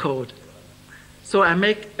code. So I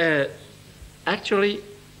make actually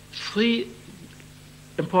three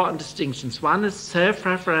important distinctions. One is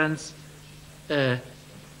self-reference,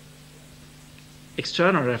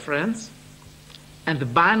 external reference, and the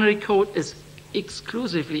binary code is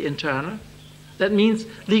exclusively internal. That means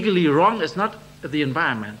legally wrong is not the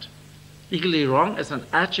environment. Legally wrong is an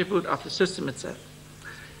attribute of the system itself.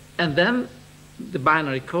 And then the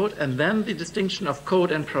binary code, and then the distinction of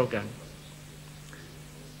code and program.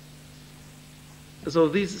 So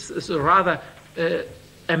this is a rather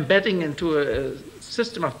embedding into a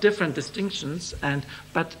system of different distinctions,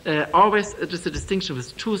 but always it is a distinction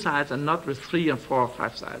with two sides and not with 3 and 4 or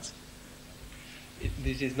 5 sides.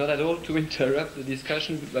 This is not at all to interrupt the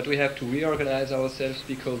discussion, but we have to reorganize ourselves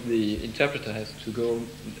because the interpreter has to go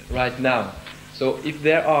right now. So if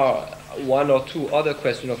there are 1 or 2 other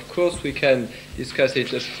questions, of course we can discuss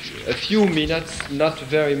it a few minutes, not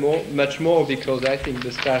very much more, because I think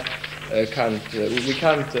the staff we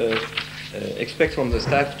can't expect from the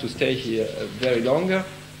staff to stay here very longer,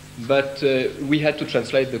 but we had to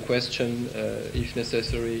translate the question if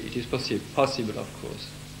necessary. It is possible, of course.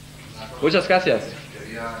 Muchas gracias.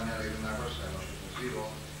 Quería añadir una cosa en lo sucesivo.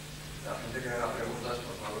 La gente que haga preguntas,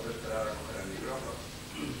 por favor, de esperar a coger el micrófono,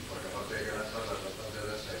 porque aparte de que la charla es bastante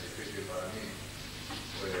densa y difícil para mí,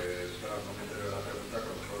 pues claro, no me entrego la pregunta, que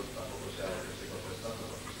a lo mejor tampoco sea lo que estoy contestando,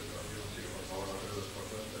 porque estoy traducido. Así que por favor, hacer el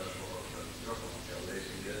esfuerzo de esperar un poco el micrófono, que habléis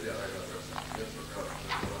inglés y hagáis la pregunta en inglés, porque claro,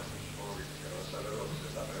 supongo que querrás saber lo que se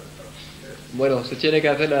está preguntando en inglés. Bueno, se tiene que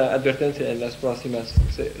hacer la advertencia en las próximas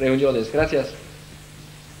reuniones. Gracias.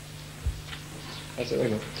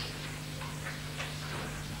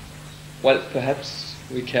 Well, perhaps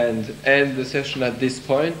we can end the session at this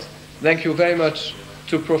point. Thank you very much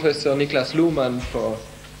to Professor Niklas Luhmann for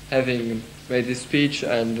having made this speech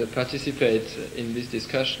and participate in this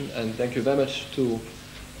discussion, and thank you very much to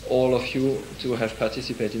all of you to have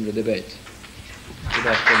participated in the debate. Good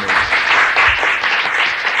afternoon.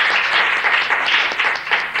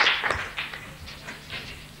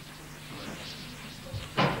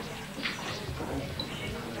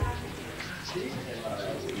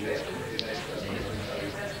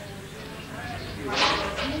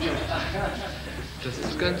 Das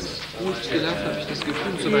ist ganz gut gelaufen, habe ich das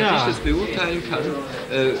Gefühl, soweit ich das beurteilen kann.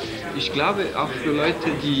 Ich glaube, auch für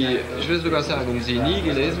Leute, die, ich würde sogar sagen, sie nie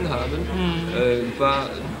gelesen haben, war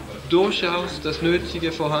durchaus das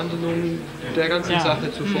Nötige vorhanden, um der ganzen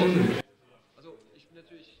Sache zu folgen. Also ich bin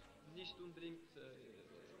natürlich nicht unbedingt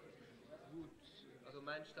gut, also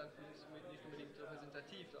mein Standpunkt ist nicht unbedingt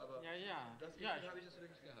repräsentativ, aber das Gefühl habe ich das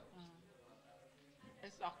wirklich gehabt.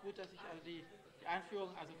 Es ist auch gut, dass ich also die Einführung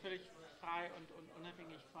also völlig frei und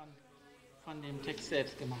unabhängig von dem Text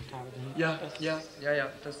selbst gemacht habe.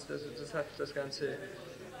 Das hat das Ganze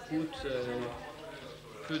gut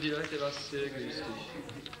für die Leute was sehr günstig.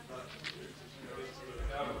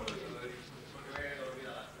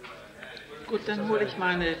 Gut, dann hole ich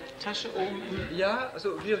meine Tasche um. Ja,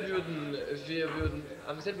 also wir würden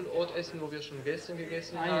am selben Ort essen, wo wir schon gestern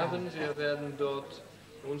gegessen haben. Wir werden dort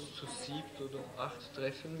uns zu 7 oder 8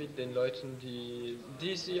 treffen mit den Leuten, die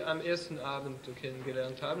Sie am ersten Abend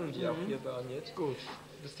kennengelernt haben und die auch hier waren jetzt. Gut.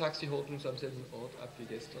 Das Taxi holt uns am selben Ort ab wie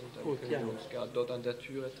gestern. Dann können wir uns gerade dort an der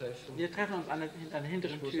Türe treffen. Wir treffen uns an der hinteren Tür.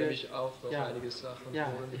 Ich muss nämlich auch noch einige Sachen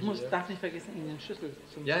holen. Ich darf nicht vergessen, Ihnen den Schlüssel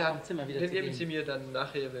zum Zimmer wieder zu geben. Geben Sie mir dann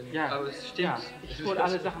nachher, wenn... Aber es stimmt. Ja, ich hole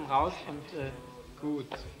alle Sachen raus und... Gut.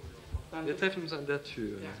 Wir treffen uns an der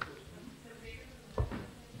Tür. Ja.